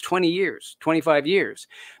decades, 20 years, 25 years.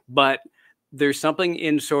 But there's something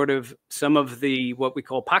in sort of some of the, what we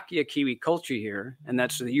call Pakia Kiwi culture here, and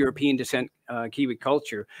that's the European descent Kiwi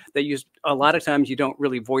culture, that a lot of times you don't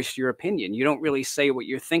really voice your opinion. You don't really say what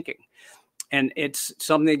you're thinking. And it's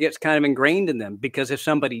something that gets kind of ingrained in them, because if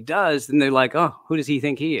somebody does, then they're like, oh, who does he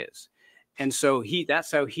think he is? And so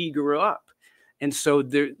that's how he grew up. And so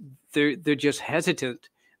they're just hesitant.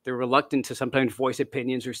 They're reluctant to sometimes voice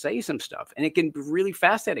opinions or say some stuff. And it can be really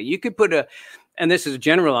fascinating. You could put and this is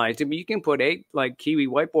generalized, I mean, you can put 8 like Kiwi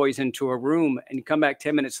white boys into a room and you come back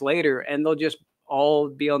 10 minutes later and they'll just all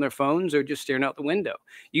be on their phones or just staring out the window.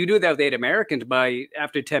 You do that with 8 Americans,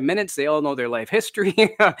 after 10 minutes, they all know their life history.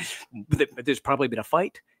 There's probably been a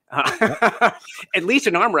fight. At least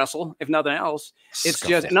an arm wrestle, if nothing else. It's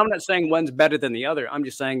just, and I'm not saying one's better than the other. I'm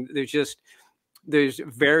just saying there's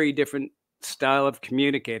very different style of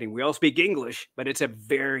communicating. We all speak English, but it's a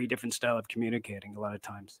very different style of communicating a lot of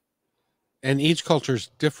times. And each culture is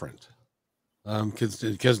different.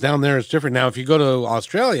 Because down there it's different. Now, if you go to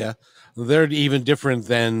Australia, they're even different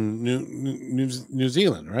than New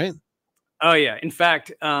Zealand, right? Oh yeah. In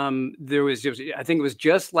fact, there was I think it was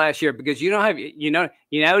just last year, because you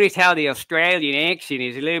notice how the Australian accent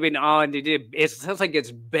is a little bit odd. It sounds like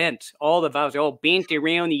it's bent. All the vowels are all bent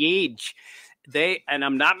around the edge. And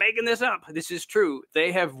I'm not making this up, this is true,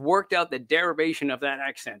 they have worked out the derivation of that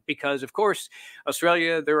accent, because of course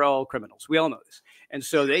Australia, they're all criminals, we all know this, and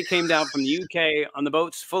so they came down from the UK on the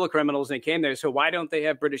boats full of criminals, and they came there. So why don't they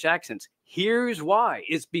have British accents? Here's why.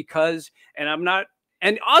 It's because, and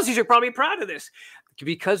Aussies are probably proud of this,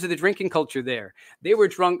 because of the drinking culture there. They were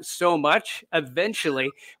drunk so much,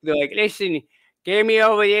 eventually they're like, listen, get me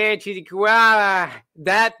over there to the koala.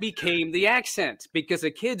 That became the accent, because the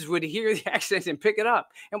kids would hear the accent and pick it up.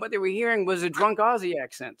 And what they were hearing was a drunk Aussie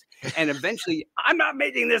accent. And eventually, I'm not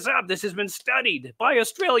making this up, this has been studied by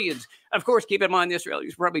Australians. Of course, keep in mind, the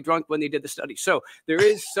Australians were probably drunk when they did the study. So there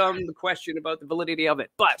is some question about the validity of it.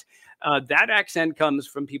 But that accent comes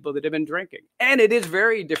from people that have been drinking. And it is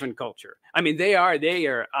very different culture. I mean, they are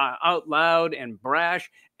out loud and brash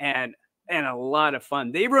and a lot of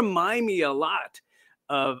fun. They remind me a lot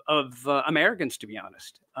of Americans, to be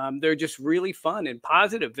honest. They're just really fun and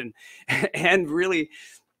positive and really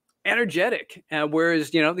energetic.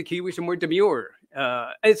 Whereas, the Kiwis are more demure.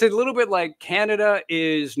 It's a little bit like Canada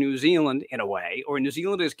is New Zealand in a way, or New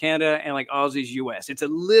Zealand is Canada, and like Aussie's US. It's a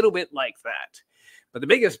little bit like that. But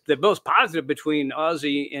the most positive between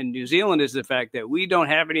Aussie and New Zealand is the fact that we don't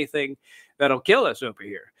have anything that'll kill us over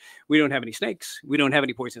here. We don't have any snakes. We don't have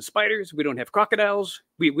any poisonous spiders. We don't have crocodiles.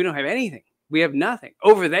 We don't have anything. We have nothing.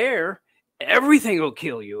 Over there, everything will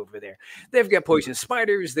kill you over there. They've got poisonous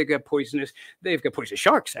spiders. They've got poisonous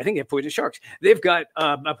sharks. I think they have poisonous sharks. They've got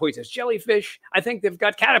a poisonous jellyfish. I think they've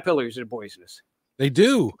got caterpillars that are poisonous. They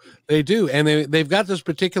do. And they've got this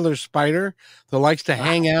particular spider that likes to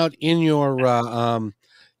hang out in your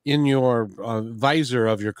visor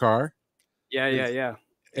of your car. Yeah.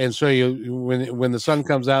 And so when the sun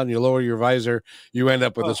comes out and you lower your visor, you end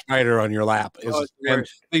up with a spider on your lap. And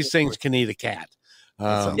these things can eat a cat.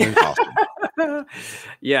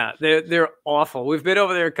 Yeah, they're awful. We've been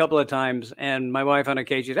over there a couple of times, and my wife on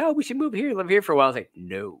occasion, oh, we should move here, live here for a while. I was like,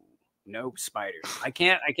 no spiders. I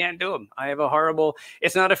can't do them. I have a horrible.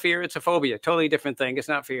 It's not a fear. It's a phobia. Totally different thing. It's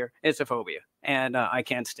not fear. It's a phobia, and I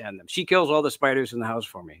can't stand them. She kills all the spiders in the house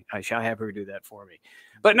for me. I shall have her do that for me.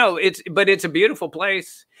 But no, it's a beautiful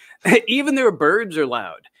place. Even their birds are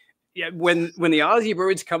loud. Yeah, when the Aussie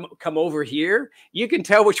birds come over here, you can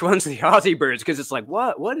tell which one's the Aussie birds because it's like,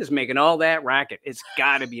 what is making all that racket? It's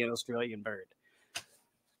got to be an Australian bird.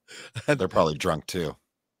 They're probably drunk too.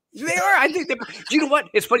 They are. I think. You know what?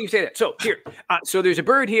 It's funny you say that. So here, so there's a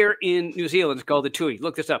bird here in New Zealand. It's called the tui.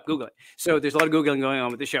 Look this up. Google it. So there's a lot of Googling going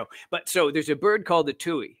on with the show. But so there's a bird called the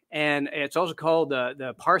tui, and it's also called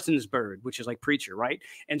the Parsons bird, which is like preacher, right?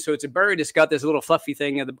 And so it's a bird. It's got this little fluffy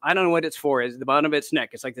thing. I don't know what it's for. It's the bottom of its neck.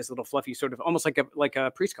 It's like this little fluffy sort of almost like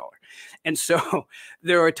a priest collar. And so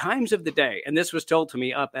there are times of the day, and this was told to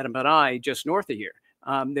me up at Marae, just north of here.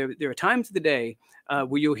 There are times of the day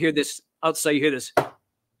where you'll hear this outside. You hear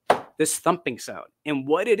this thumping sound. And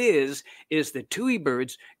what it is the tui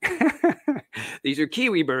birds, these are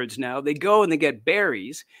kiwi birds now, they go and they get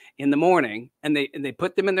berries in the morning and they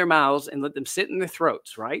put them in their mouths and let them sit in their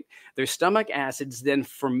throats, right? Their stomach acids then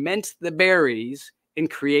ferment the berries and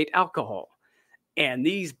create alcohol. And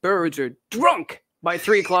these birds are drunk by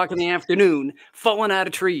 3 o'clock in the afternoon, falling out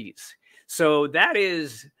of trees. So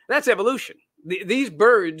that's evolution. These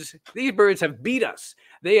birds have beat us.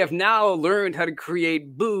 They have now learned how to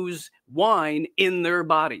create booze, wine in their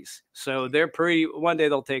bodies. So one day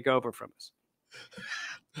they'll take over from us.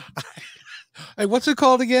 Hey, what's it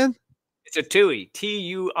called again? It's a tui,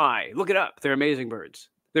 T-U-I. Look it up. They're amazing birds.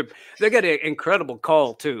 They got an incredible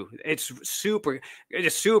call too. It's super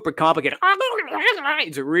complicated.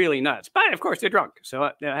 It's really nuts. But of course they're drunk.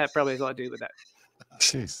 So that probably has a lot to do with that.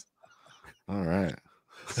 Jeez. All right.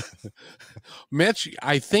 Mitch,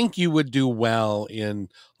 I think you would do well in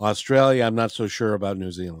Australia. I'm not so sure about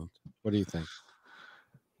New Zealand. What do you think?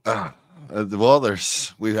 Well,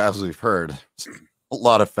 as we've heard, a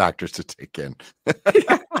lot of factors to take in.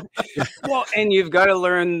 Well, and you've got to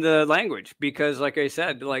learn the language because, like I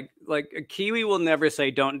said, like a Kiwi will never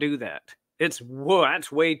say "don't do that." That's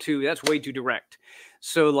way too direct.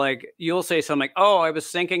 So, like, you'll say something like, "Oh, I was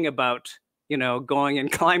thinking about going and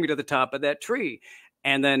climbing to the top of that tree."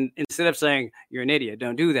 And then instead of saying, you're an idiot,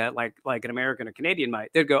 don't do that, like an American or Canadian might,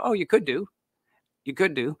 they'd go, oh, you could do.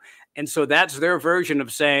 And so that's their version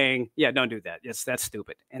of saying, yeah, don't do that. Yes, that's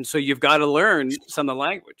stupid. And so you've got to learn some of the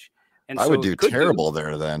language. And I would do terrible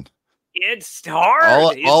there then. It's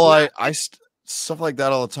hard. I stuff like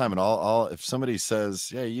that all the time. And if somebody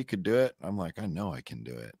says, yeah, you could do it, I'm like, I know I can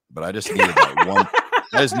do it. But I just needed that one.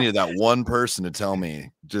 I just needed that one person to tell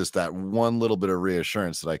me just that one little bit of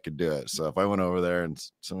reassurance that I could do it. So if I went over there and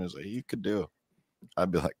somebody was like, you could do,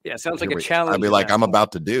 I'd be like, yeah, sounds like a challenge. I'd be like, I'm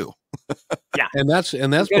about to do. Yeah. And that's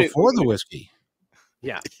before the whiskey.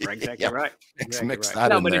 Yeah, exactly right. Mix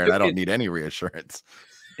that in there and I don't need any reassurance.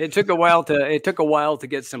 It took a while to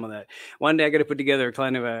get some of that. One day I got to put together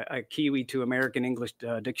kind of a Kiwi to American English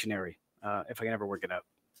dictionary if I can ever work it out.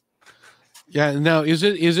 Yeah. Now, is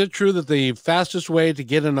it true that the fastest way to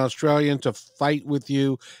get an Australian to fight with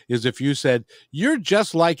you is if you said, you're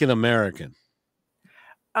just like an American?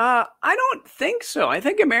 I don't think so. I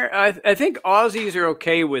think I think Aussies are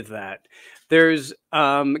okay with that. There's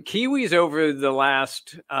Kiwis over the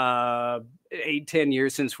last 8-10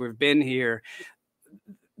 years since we've been here.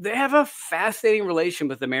 They have a fascinating relation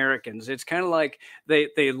with Americans. It's kind of like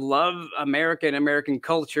they love American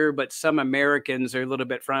culture, but some Americans are a little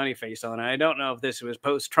bit frowny face on it. I don't know if this was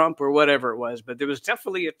post-Trump or whatever it was, but there was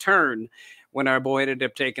definitely a turn when our boy ended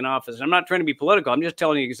up taking office. I'm not trying to be political. I'm just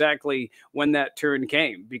telling you exactly when that turn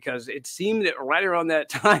came, because it seemed that right around that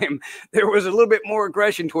time, there was a little bit more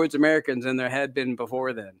aggression towards Americans than there had been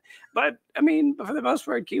before then. But I mean, for the most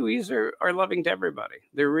part, Kiwis are loving to everybody.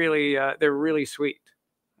 They're really sweet.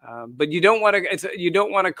 But you don't want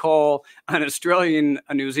to call an Australian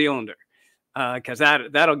a New Zealander because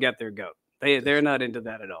that'll get their goat. They're not into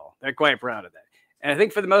that at all. They're quite proud of that. And I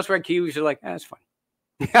think for the most part, Kiwis are like, it's fine.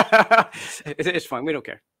 It's fine. We don't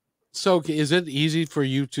care. So is it easy for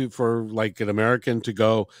you for like an American to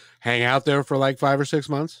go hang out there for like 5 or 6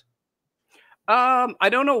 months? I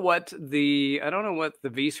don't know what the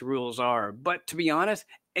visa rules are, but to be honest,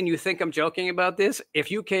 and you think I'm joking about this, if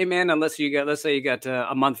you came in, let's say you got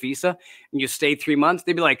a month visa and you stayed 3 months,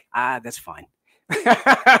 they'd be like, that's fine.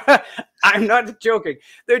 I'm not joking.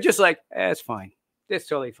 They're just like, it's fine. It's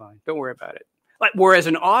totally fine. Don't worry about it. Like, whereas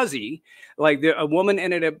an Aussie, like a woman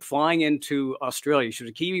ended up flying into Australia. She was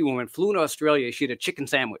a Kiwi woman, flew into Australia. She had a chicken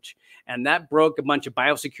sandwich, and that broke a bunch of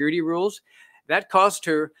biosecurity rules. That cost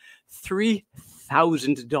her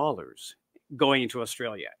 $3,000 going into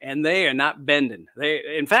Australia, and they are not bending.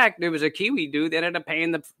 In fact, there was a Kiwi dude that ended up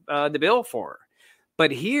paying the bill for her.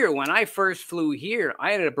 But here, when I first flew here,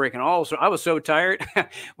 I ended up breaking all. So I was so tired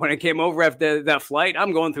when I came over after that flight.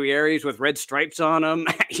 I'm going through areas with red stripes on them,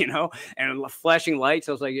 and flashing lights.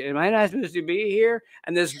 I was like, "Am I not supposed to be here?"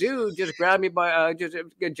 And this dude just grabbed me by, just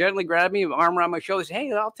gently grabbed me, arm around my shoulders.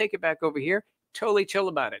 Hey, I'll take it back over here. Totally chill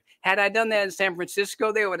about it. Had I done that in San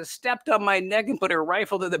Francisco, they would have stepped on my neck and put a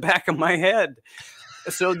rifle to the back of my head.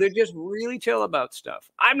 So they're just really chill about stuff.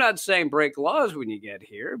 I'm not saying break laws when you get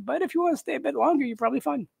here, but if you want to stay a bit longer, you're probably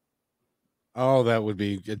fine. Oh, that would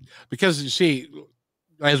be good. Because you see,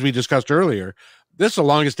 as we discussed earlier, this is the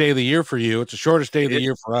longest day of the year for you. It's the shortest day of the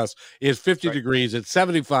year for us. It's 50 degrees. It's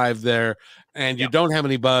 75 there, and you don't have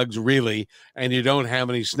any bugs really, and you don't have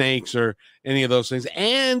any snakes or any of those things.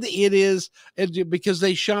 And it is because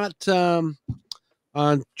they shot on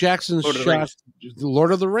Jackson's shot the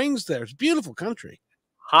Lord of the Rings there. It's a beautiful country.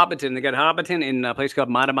 Hobbiton. They got Hobbiton in a place called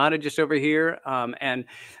Matamata just over here. And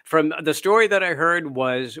from the story that I heard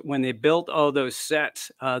was when they built all those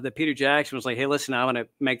sets, that Peter Jackson was like, hey, listen, I want to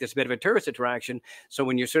make this a bit of a tourist attraction. So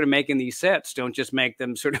when you're sort of making these sets, don't just make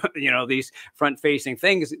them sort of, these front-facing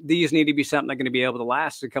things. These need to be something that's going to be able to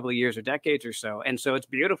last a couple of years or decades or so. And so it's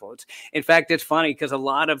beautiful. In fact, it's funny because a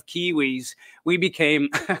lot of Kiwis, we became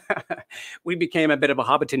a bit of a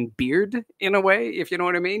Hobbiton beard in a way, if you know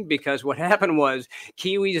what I mean, because what happened was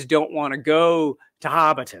Kiwis don't want to go to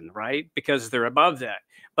Hobbiton, right? Because they're above that.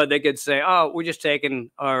 But they could say, oh, we're just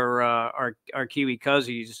taking our Kiwi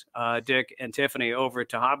cousins, Dick and Tiffany, over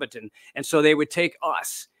to Hobbiton. And so they would take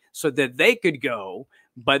us so that they could go,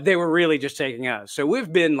 but they were really just taking us. So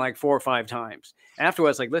we've been like 4 or 5 times.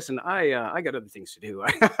 Afterwards, like, listen, I got other things to do.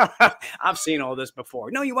 I've seen all this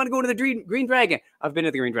before. No, you want to go to the Green Dragon? I've been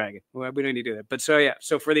to the Green Dragon. Well, we don't need to do that. But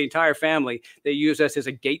so for the entire family, they use us as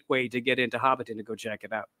a gateway to get into Hobbiton to go check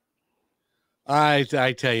it out. I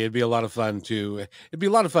tell you, it'd be a lot of fun to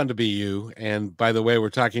be you. And by the way, we're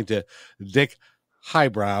talking to Dick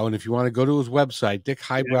Wybrow. And if you want to go to his website,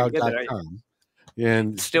 dickwybrow.com.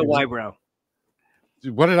 And still Wybrow.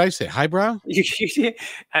 What did I say? Highbrow? We got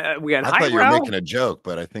I Highbrow. thought you were making a joke,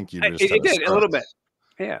 but I think you just it did a little bit.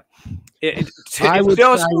 Yeah. It's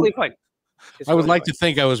really fun. I would like to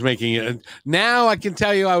think I was making it. Now I can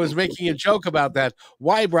tell you I was making a joke about that.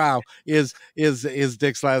 Wybrow is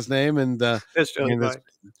Dick's last name, and that's totally fine.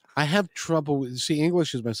 I have trouble with. See,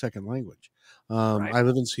 English is my second language. Right. I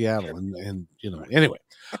live in Seattle, and anyway.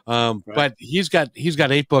 Right. But he's got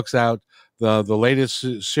 8 books out. The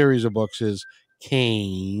latest series of books is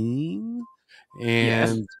Cain,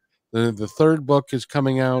 and the third book is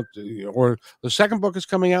coming out, or the second book is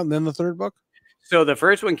coming out, and then the third book. So the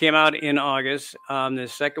first one came out in August. The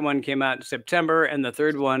second one came out in September, and the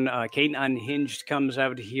third one, Cain Unhinged, comes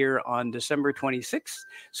out here on December 26th.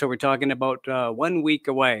 So we're talking about 1 week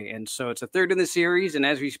away, and so it's a third in the series. And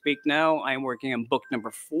as we speak now, I'm working on book number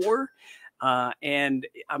 4. And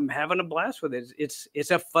I'm having a blast with it. It's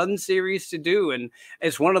a fun series to do. And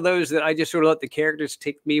it's one of those that I just sort of let the characters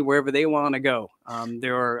take me wherever they want to go.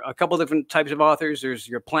 There are a couple different types of authors. There's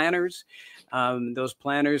your planners. Those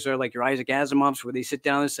planners are like your Isaac Asimovs, where they sit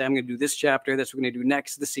down and say, I'm going to do this chapter. That's what we're going to do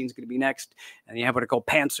next. This scene's going to be next. And you have what are called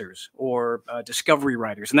pantsers or discovery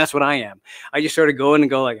writers. And that's what I am. I just sort of go in and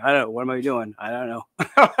go like, I don't know. What am I doing? I don't know.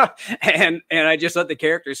 and I just let the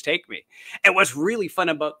characters take me. And what's really fun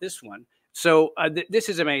about this one, so this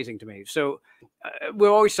is amazing to me. So we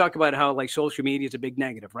always talk about how like social media is a big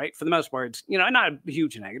negative, right? For the most part, it's, not a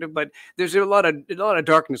huge negative, but there's a lot of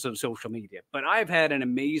darkness on social media. But I've had an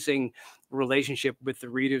amazing relationship with the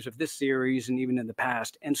readers of this series and even in the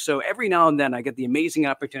past. And so every now and then I get the amazing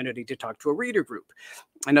opportunity to talk to a reader group.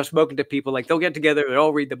 And I've spoken to people like they'll get together, they'll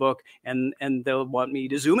all read the book and they'll want me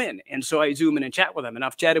to zoom in. And so I zoom in and chat with them. And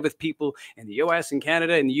I've chatted with people in the US and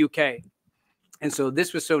Canada and the UK. And so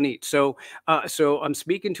this was so neat. So I'm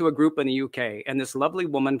speaking to a group in the UK, and this lovely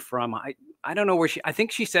woman from, I don't know where I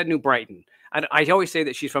think she said New Brighton. I always say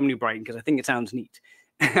that she's from New Brighton because I think it sounds neat.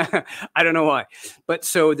 I don't know why. But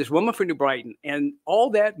so this woman from New Brighton, and all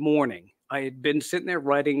that morning, I had been sitting there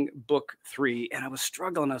writing book 3, and I was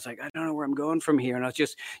struggling. I was like, I don't know where I'm going from here. And I was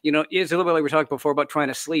just, it's a little bit like we talked before about trying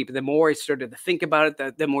to sleep. The more I started to think about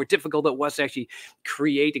it, the more difficult it was to actually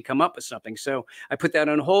create and come up with something. So I put that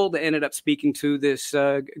on hold. I ended up speaking to this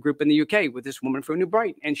group in the UK with this woman from New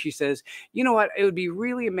Brighton. And she says, you know what? It would be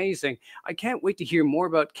really amazing. I can't wait to hear more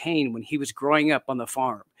about Cain when he was growing up on the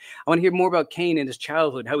farm. I want to hear more about Cain in his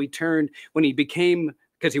childhood, how he turned when he became,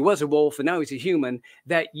 because he was a wolf and now he's a human,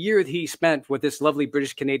 that year that he spent with this lovely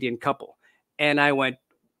British Canadian couple. And I went,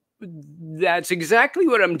 that's exactly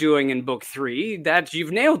what I'm doing in book 3.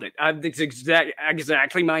 You've nailed it. It's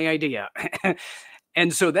exactly my idea.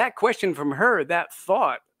 And so that question from her, that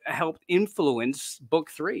thought, helped influence book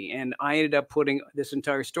 3, and I ended up putting this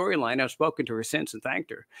entire storyline. I've spoken to her since and thanked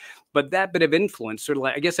her, but that bit of influence, sort of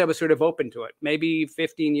like, I guess I was sort of open to it. Maybe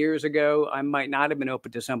 15 years ago, I might not have been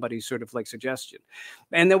open to somebody's sort of like suggestion,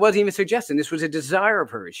 and there wasn't even a suggestion. This was a desire of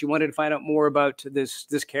hers. She wanted to find out more about this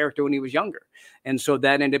character when he was younger, and so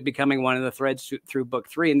that ended up becoming one of the threads through book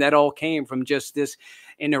 3, and that all came from just this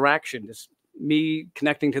interaction, this me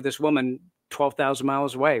connecting to this woman 12,000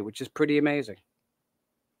 miles away, which is pretty amazing.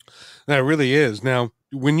 That really is. Now,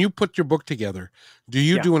 when you put your book together, do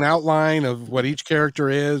you do an outline of what each character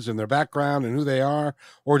is and their background and who they are,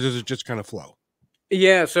 or does it just kind of flow?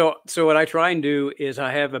 Yeah, so what I try and do is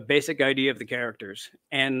I have a basic idea of the characters,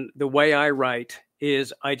 and the way I write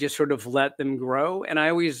is I just sort of let them grow, and I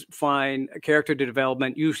always find a character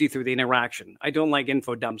development usually through the interaction. I don't like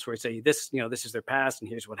info dumps where I say this, this is their past, and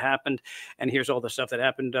here's what happened, and here's all the stuff that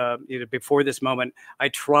happened before this moment. I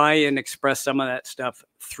try and express some of that stuff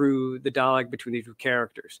through the dialogue between the two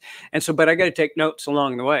characters, and so, but I got to take notes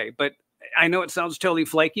along the way. But I know it sounds totally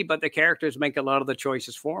flaky, but the characters make a lot of the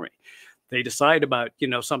choices for me. They decide about,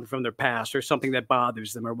 something from their past or something that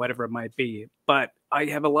bothers them or whatever it might be. But I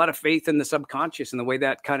have a lot of faith in the subconscious and the way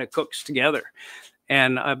that kind of cooks together.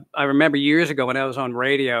 And I remember years ago when I was on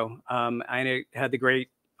radio, I had the great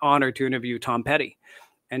honor to interview Tom Petty.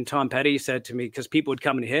 And Tom Petty said to me, because people would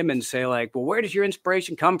come to him and say like, well, where does your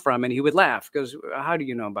inspiration come from? And he would laugh because how do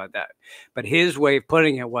you know about that? But his way of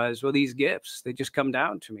putting it was, well, these gifts, they just come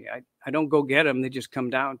down to me. I don't go get them. They just come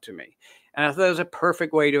down to me. And I thought it was a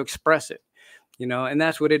perfect way to express it, and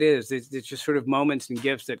that's what it is. It's just sort of moments and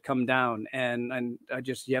gifts that come down. And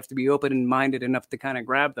you have to be open and minded enough to kind of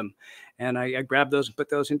grab them. And I grab those and put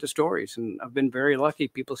those into stories. And I've been very lucky.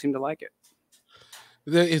 People seem to like it.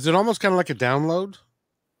 Is it almost kind of like a download?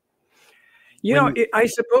 I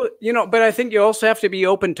suppose, but I think you also have to be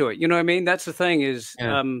open to it. You know what I mean? That's the thing is, you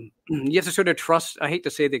have to sort of trust. I hate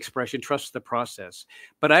to say the expression, trust the process,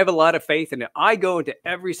 but I have a lot of faith in it. I go into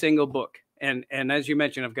every single book. And as you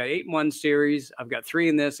mentioned, I've got 8 in one series. I've got 3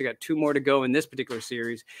 in this. I got 2 more to go in this particular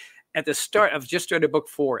series. At the start, I've just started book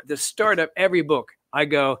 4. At the start of every book, I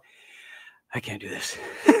go, I can't do this.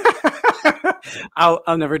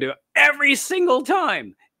 I'll never do it every single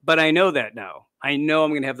time. But I know that now. I know I'm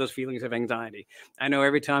going to have those feelings of anxiety. I know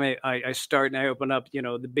every time I start and I open up,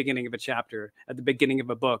 the beginning of a chapter at the beginning of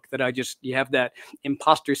a book that you have that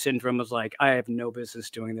imposter syndrome of like, I have no business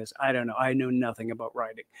doing this. I don't know. I know nothing about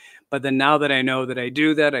writing. But then now that I know that I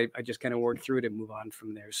do that, I just kind of work through it and move on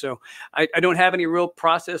from there. So I don't have any real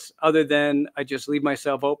process other than I just leave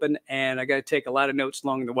myself open, and I got to take a lot of notes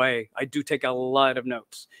along the way. I do take a lot of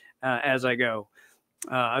notes as I go.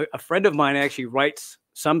 A friend of mine actually writes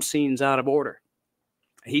some scenes out of order.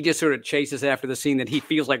 He just sort of chases after the scene that he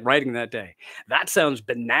feels like writing that day. That sounds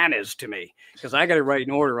bananas to me because I got to write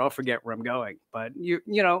in order. I'll forget where I'm going. But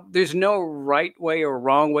there's no right way or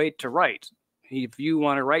wrong way to write. If you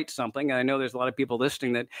want to write something, and I know there's a lot of people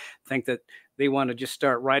listening that think that they want to just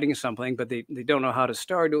start writing something, but they don't know how to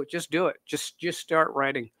start. Just do it. Just start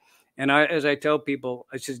writing. And as I tell people,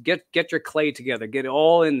 I just get your clay together, get it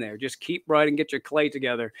all in there. Just keep writing, get your clay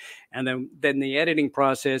together. And then the editing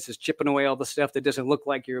process is chipping away all the stuff that doesn't look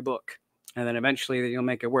like your book. And then eventually you'll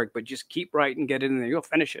make it work. But just keep writing, get it in there. You'll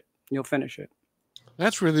finish it.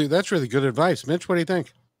 That's really good advice. Mitch, what do you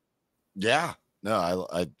think? Yeah, no,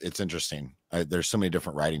 it's interesting. There's so many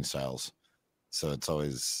different writing styles. So it's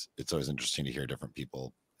always interesting to hear different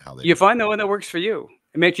people, how they. You find the one that works for you.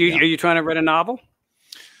 Mitch, are you trying to write a novel?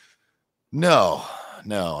 No,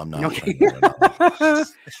 I'm not. Okay.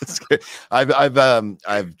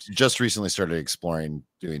 I've just recently started exploring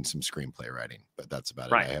doing some screenplay writing, but that's about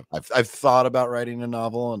it. I've thought about writing a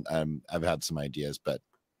novel, and I've had some ideas, but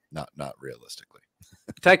not realistically.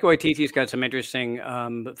 Taika Waititi's got some interesting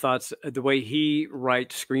thoughts. The way he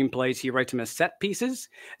writes screenplays, he writes them as set pieces.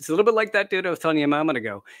 It's a little bit like that dude I was telling you a moment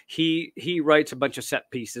ago. He writes a bunch of set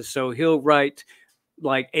pieces, so he'll write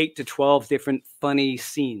like 8 to 12 different funny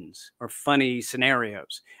scenes or funny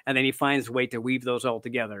scenarios. And then he finds a way to weave those all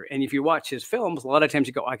together. And if you watch his films, a lot of times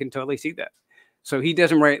you go, I can totally see that. So he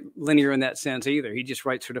doesn't write linear in that sense either. He just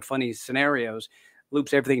writes sort of funny scenarios,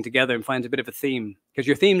 loops everything together and finds a bit of a theme, because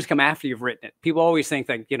your themes come after you've written it. People always think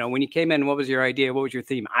that, you know, when you came in, what was your idea? What was your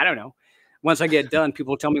theme? I don't know. Once I get done,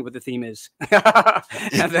 people tell me what the theme is.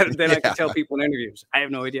 And then I can tell people in interviews. I have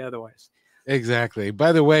no idea otherwise. Exactly.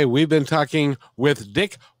 By the way, we've been talking with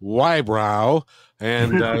Dick Wybrow,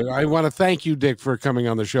 and I want to thank you, Dick, for coming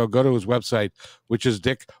on the show. Go to his website, which is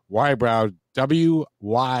Dick Wybrow, WYBROW.com.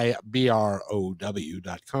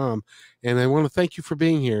 And I want to thank you for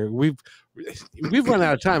being here. We've run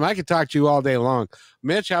out of time. I could talk to you all day long.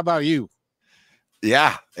 Mitch, how about you?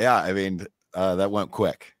 Yeah. I mean, that went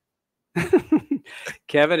quick.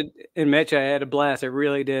 Kevin and Mitch, I had a blast. I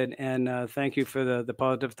really did. And thank you for the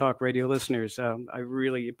Positive Talk Radio listeners. I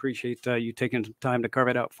really appreciate you taking some time to carve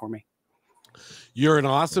it out for me. You're an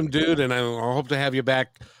awesome dude, and I hope to have you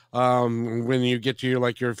back when you get to your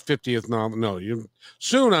 50th novel. No,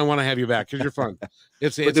 soon. I want to have you back because you're fun. We'll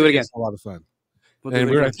do it again. It's a lot of fun.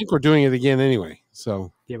 I think we're doing it again anyway.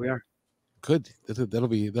 So yeah, we are. Good. That'll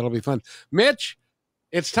be fun. Mitch,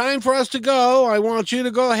 it's time for us to go. I want you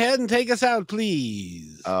to go ahead and take us out,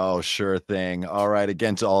 please. Oh, sure thing. All right.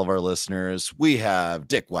 Again, to all of our listeners, we have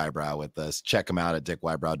Dick Wybrow with us. Check him out at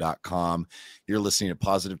dickwybrow.com. You're listening to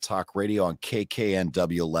Positive Talk Radio on KKNW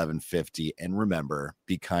 1150. And remember,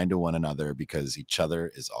 be kind to one another because each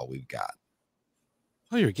other is all we've got.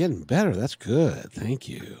 Oh, you're getting better. That's good. Thank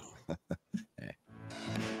you. Hey.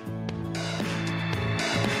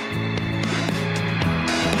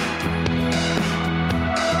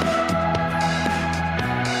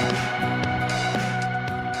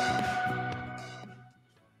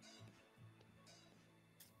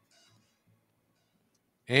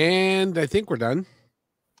 And I think we're done.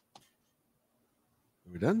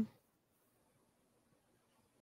 Are we done?